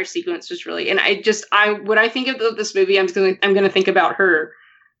entire sequence was really, and when I think of this movie, I'm going to think about her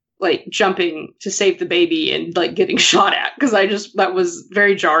jumping to save the baby and getting shot at, because that was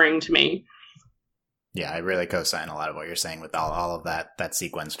very jarring to me. Yeah, I really co-sign a lot of what you're saying with all of that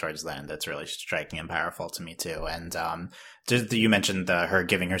sequence towards the end. That's really striking and powerful to me too. And you mentioned her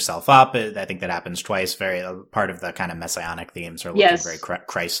giving herself up. I think that happens twice. Very part of the kind of messianic themes are looking very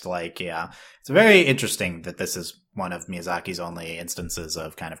Christ-like. Yeah, it's very interesting that this is one of Miyazaki's only instances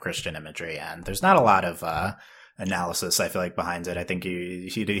of kind of Christian imagery, and there's not a lot of analysis, I feel like, behind it. I think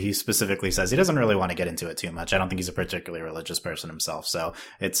he specifically says he doesn't really want to get into it too much. I don't think he's a particularly religious person himself, so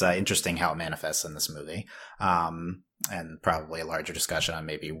it's interesting how it manifests in this movie. And probably a larger discussion on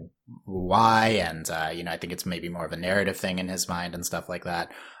maybe why, and I think it's maybe more of a narrative thing in his mind and stuff like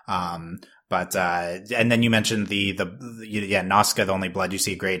that. But and then you mentioned the Nazca, the only blood you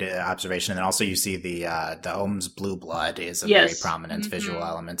see, great observation. And then also you see the Ohm's blue blood is a very prominent visual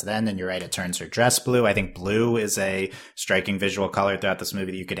element then. And you're right, it turns her dress blue. I think blue is a striking visual color throughout this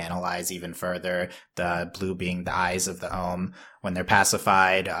movie that you could analyze even further. The blue being the eyes of the Ohm. When they're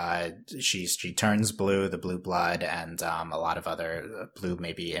pacified, she turns blue, the blue blood, and a lot of other blue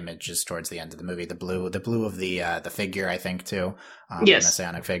maybe images towards the end of the movie. The blue of the figure, I think, too. The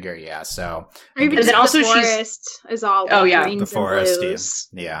Messianic figure, yeah. So, and then also the forest is all greens the forest, and blues.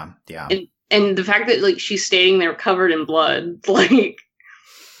 Yeah. And the fact that like she's standing there covered in blood, like.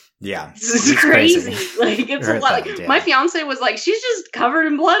 Yeah, this is crazy. Like it's a lot. Like, my fiance was like, "She's just covered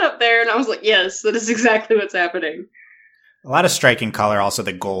in blood up there," and I was like, "Yes, that is exactly what's happening." A lot of striking color. Also,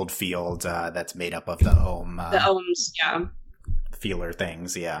 the gold field that's made up of the Ohm. The Ohms, yeah. Feeler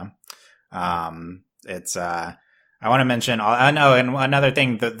things, yeah. It's. I want to mention. I know, and another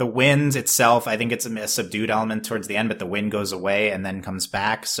thing, the wind itself. I think it's a subdued element towards the end, but the wind goes away and then comes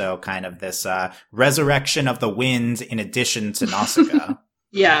back. So, kind of this resurrection of the wind in addition to Nausicaa.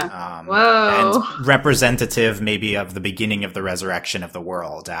 Yeah. Whoa. And representative maybe of the beginning of the resurrection of the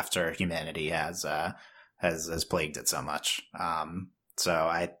world after humanity has plagued it so much.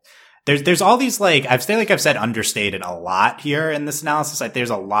 There's all these, like, I've said understated a lot here in this analysis. Like, there's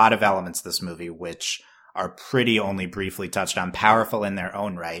a lot of elements to this movie which are pretty only briefly touched on, powerful in their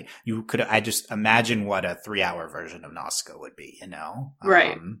own right. I just imagine what a 3-hour version of Nausicaa would be,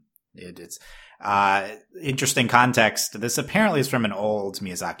 Right. It's interesting context. This apparently is from an old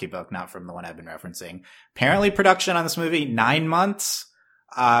Miyazaki book, not from the one I've been referencing. Apparently production on this movie, 9 months.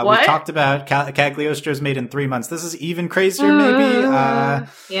 We talked about Cagliostro is made in 3 months. This is even crazier, maybe.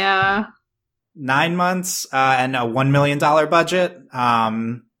 Yeah. 9 months, and a $1 million budget.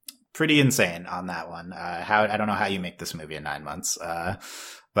 Pretty insane on that one. I don't know how you make this movie in 9 months.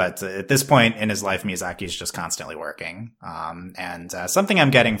 But at this point in his life, Miyazaki is just constantly working. And something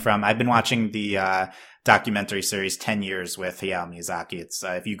I'm getting from, I've been watching the documentary series 10 Years with Hayao Miyazaki. It's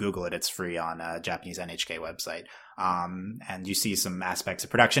if you Google it, it's free on a Japanese NHK website. And you see some aspects of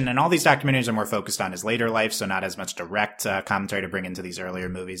production. And all these documentaries are more focused on his later life, so not as much direct commentary to bring into these earlier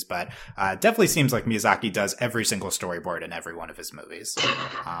movies. But definitely seems like Miyazaki does every single storyboard in every one of his movies.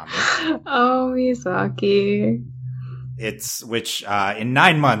 Oh, Miyazaki. Which in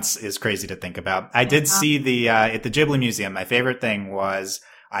 9 months is crazy to think about. I did see at the Ghibli Museum. My favorite thing was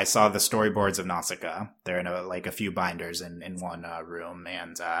I saw the storyboards of Nausicaa. They're in a few binders in one room,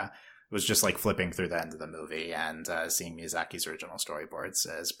 and it was just like flipping through the end of the movie and seeing Miyazaki's original storyboards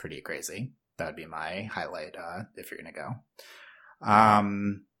is pretty crazy. That would be my highlight if you're gonna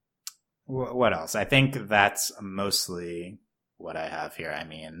go. What else? I think that's mostly what I have here. I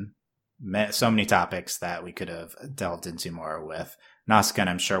mean, so many topics that we could have delved into more with Nausicaa, and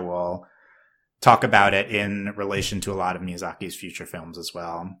I'm sure we'll talk about it in relation to a lot of Miyazaki's future films as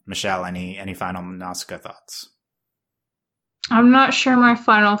well. Michelle, any final Nausicaa thoughts? I'm not sure my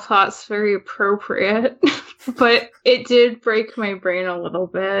final thought's very appropriate, but it did break my brain a little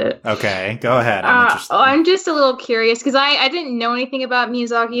bit. Okay, go ahead. I'm interested. I'm just a little curious because I didn't know anything about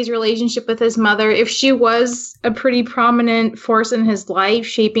Miyazaki's relationship with his mother. If she was a pretty prominent force in his life,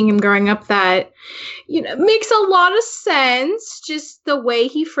 shaping him growing up, that makes a lot of sense. Just the way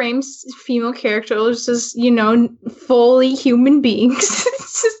he frames female characters as fully human beings.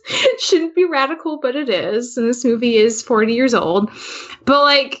 It shouldn't be radical, but it is. And this movie is 40 years old.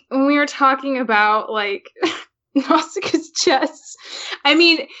 But when we were talking about Nausicaa's chest, I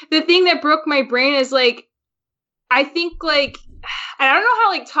mean, the thing that broke my brain is I think I don't know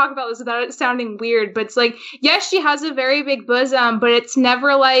how to talk about this without it sounding weird, but it's yes, she has a very big bosom, but it's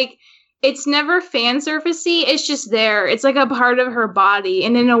never it's never fan surfacey. It's just there. It's a part of her body.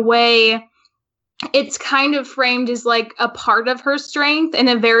 And in a way, it's kind of framed as a part of her strength in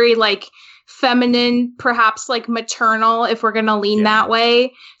a very feminine, perhaps maternal, if we're going to lean that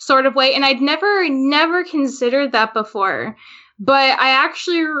way, sort of way. And I'd never considered that before. But I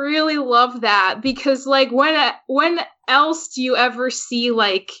actually really love that because when else do you ever see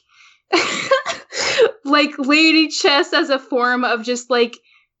lady chest as a form of just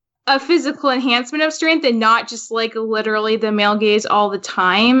a physical enhancement of strength and not just literally the male gaze all the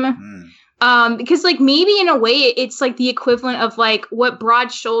time? Because like maybe in a way it's like the equivalent of like what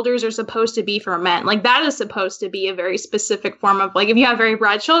broad shoulders are supposed to be for men. Like that is supposed to be a very specific form of like, if you have very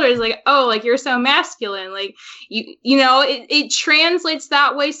broad shoulders, like, oh, like you're so masculine. Like you know, it translates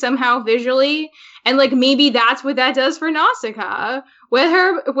that way somehow visually. And like maybe that's what that does for Nausicaa with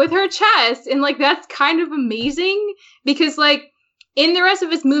her chest. And like that's kind of amazing because like in the rest of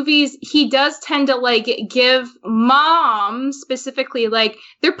his movies, he does tend to like give moms specifically, like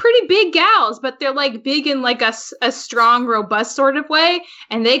they're pretty big gals, but they're like big in like a strong, robust sort of way.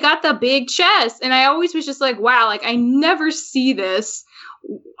 And they got the big chest. And I always was just like, wow, like I never see this.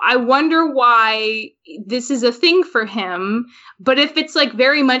 I wonder why this is a thing for him. But if it's like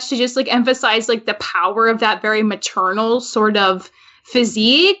very much to just like emphasize like the power of that very maternal sort of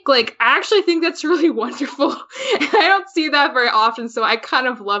physique, like I actually think that's really wonderful. And I don't see that very often, so I kind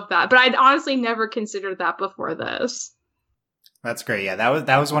of love that. But I'd honestly never considered that before this. That's great. Yeah,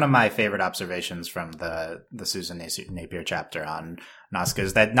 that was one of my favorite observations from the Susan Napier chapter on Nausicaa,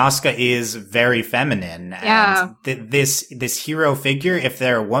 is that Nausicaa is very feminine. Yeah. And this hero figure, if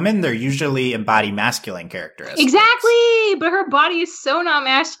they're a woman, they're usually embody masculine characteristics. Exactly. But her body is so not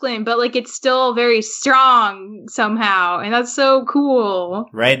masculine, but like it's still very strong somehow. And that's so cool.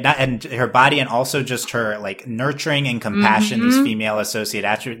 Right. And her body, and also just her like nurturing and compassion, these female associated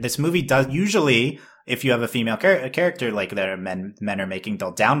attributes. This movie does usually, if you have a female character like that men are making,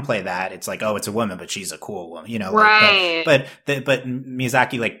 they'll downplay that. It's like, oh, it's a woman, but she's a cool woman, you know. Right. Like, but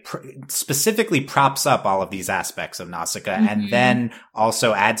Miyazaki like specifically props up all of these aspects of Nausicaa, and then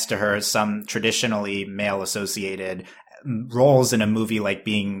also adds to her some traditionally male associated roles in a movie, like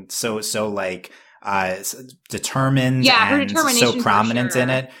being so like determined, and so prominent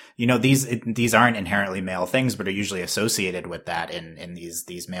in it. You know, these aren't inherently male things, but are usually associated with that in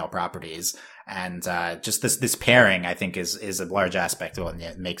these male properties. And just this pairing, I think, is a large aspect of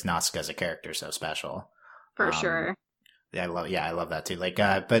what makes Nausicaa as a character so special. For sure. I love that too. Like,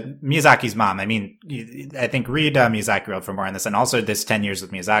 but Miyazaki's mom, I mean, I think read Miyazaki wrote for more on this, and also this 10 Years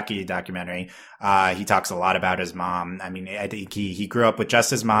with Miyazaki documentary. He talks a lot about his mom. I mean, I think he grew up with just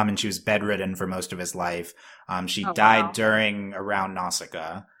his mom, and she was bedridden for most of his life. She died around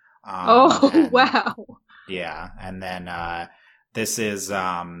Nausicaa. Wow. Yeah. And then, this is,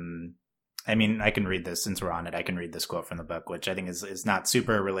 I mean, I can read this since we're on it. I can read this quote from the book, which I think is not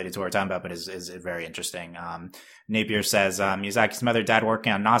super related to what we're talking about, but is very interesting. Napier says, Miyazaki's mother died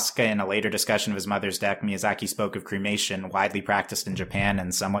working on Nausicaa. In a later discussion of his mother's death, Miyazaki spoke of cremation, widely practiced in Japan,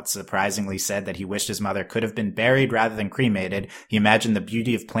 and somewhat surprisingly said that he wished his mother could have been buried rather than cremated. He imagined the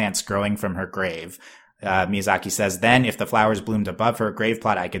beauty of plants growing from her grave. Miyazaki says, then if the flowers bloomed above her grave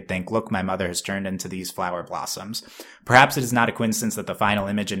plot, I could think, look, my mother has turned into these flower blossoms. Perhaps it is not a coincidence that the final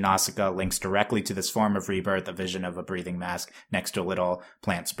image in Nausicaa links directly to this form of rebirth, a vision of a breathing mask next to a little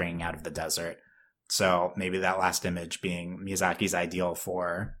plant springing out of the desert. So maybe that last image being Miyazaki's ideal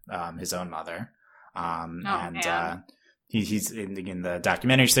for his own mother. He's in the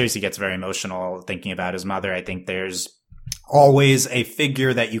documentary series, he gets very emotional thinking about his mother. I think there's always a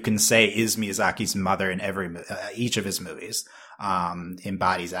figure that you can say is Miyazaki's mother in each of his movies,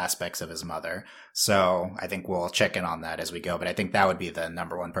 embodies aspects of his mother. So I think we'll check in on that as we go, but I think that would be the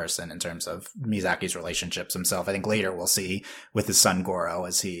number one person in terms of Miyazaki's relationships himself. I think later we'll see with his son Goro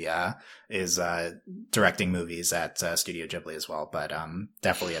as he is directing movies at Studio Ghibli as well, but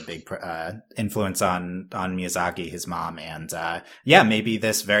definitely a big influence on Miyazaki, his mom, and maybe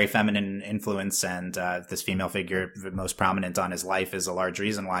this very feminine influence and this female figure most prominent on his life is a large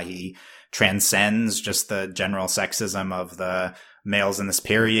reason why he transcends just the general sexism of the males in this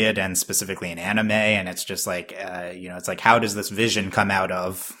period, and specifically in anime. And it's just like, it's like, how does this vision come out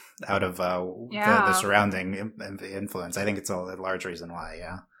of the surrounding influence? I think it's a large reason why.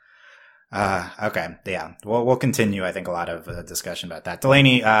 Yeah. Okay. Yeah. We'll continue, I think, a lot of discussion about that.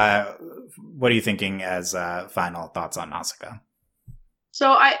 Delaney, what are you thinking as final thoughts on Nausicaa? So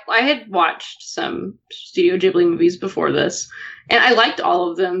I had watched some Studio Ghibli movies before this, and I liked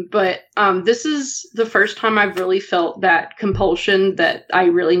all of them, but this is the first time I've really felt that compulsion that I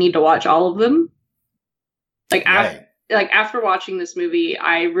really need to watch all of them. Like, right. After watching this movie,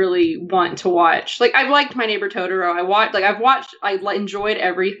 I really want to watch. Like, I've liked My Neighbor Totoro. I enjoyed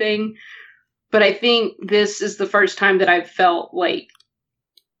everything, but I think this is the first time that I've felt like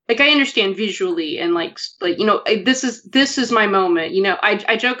I understand visually, and this is my moment. You know,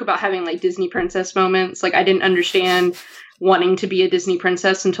 I joke about having like Disney princess moments. Like, I didn't understand wanting to be a Disney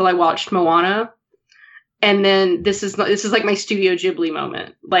princess until I watched Moana, and then this is like my Studio Ghibli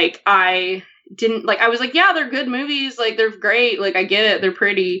moment. Like, I was like, yeah, they're good movies. Like, they're great. Like, I get it. They're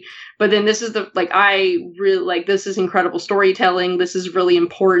pretty. But then this is I really like, this is incredible storytelling. This is really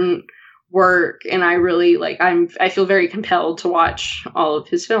important work, and I really I feel very compelled to watch all of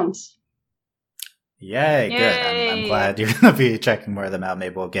his films. Yay, good. I'm glad you're going to be checking more of them out.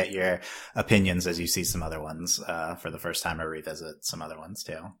 Maybe we'll get your opinions as you see some other ones for the first time, or revisit some other ones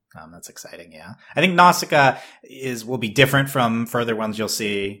too. That's exciting, yeah. I think Nausicaa will be different from further ones you'll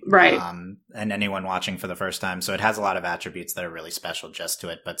see. Right. And anyone watching for the first time. So it has a lot of attributes that are really special just to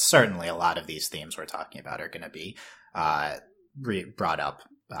it, but certainly a lot of these themes we're talking about are going to be brought up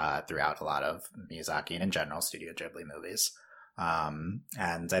throughout a lot of Miyazaki and in general Studio Ghibli movies.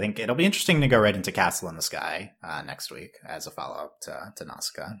 And I think it'll be interesting to go right into Castle in the Sky next week as a follow-up to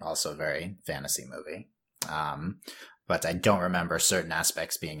Nausicaa, also a very fantasy movie. But I don't remember certain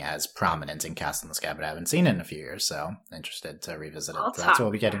aspects being as prominent in Castle in the Sky, but I haven't seen it in a few years, so I'm interested to revisit it. So that's what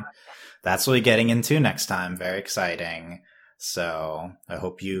we'll be getting. That's what we're getting into next time. Very exciting. So I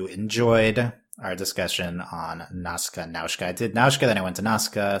hope you enjoyed our discussion on Nausicaa. I did Nausicaa, then I went to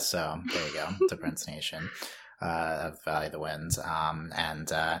Nausicaa, so there you go, to pronunciation. Of Valley of the Winds. And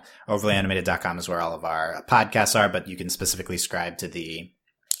overlyanimated.com is where all of our podcasts are, but you can specifically subscribe to the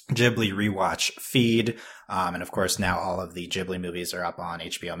Ghibli Rewatch feed. And of course, now all of the Ghibli movies are up on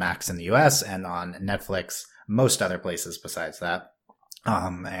HBO Max in the US and on Netflix, most other places besides that.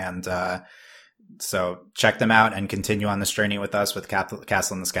 So check them out and continue on this journey with us with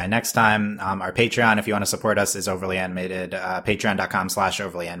Castle in the Sky next time. Our Patreon, if you want to support us, is Overly Animated,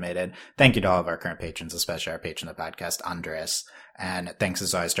 patreon.com/overlyanimated. Thank you to all of our current patrons, especially our patron of the podcast, Andres. And thanks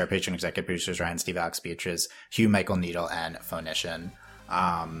as always to our patron executive producers, Ryan, Steve, Alex, Beatrice, Hugh, Michael, Needle, and Phonician.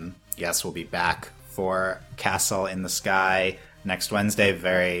 Yes, we'll be back for Castle in the Sky next Wednesday.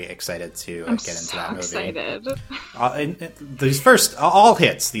 Very excited to get into that movie. Excited. These first, all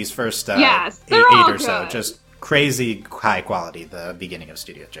hits, these first yes, eight or good. so, just crazy high quality, the beginning of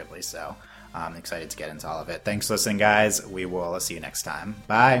Studio Ghibli. So I'm excited to get into all of it. Thanks for listening, guys. We will see you next time.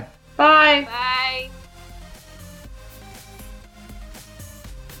 Bye. Bye. Bye.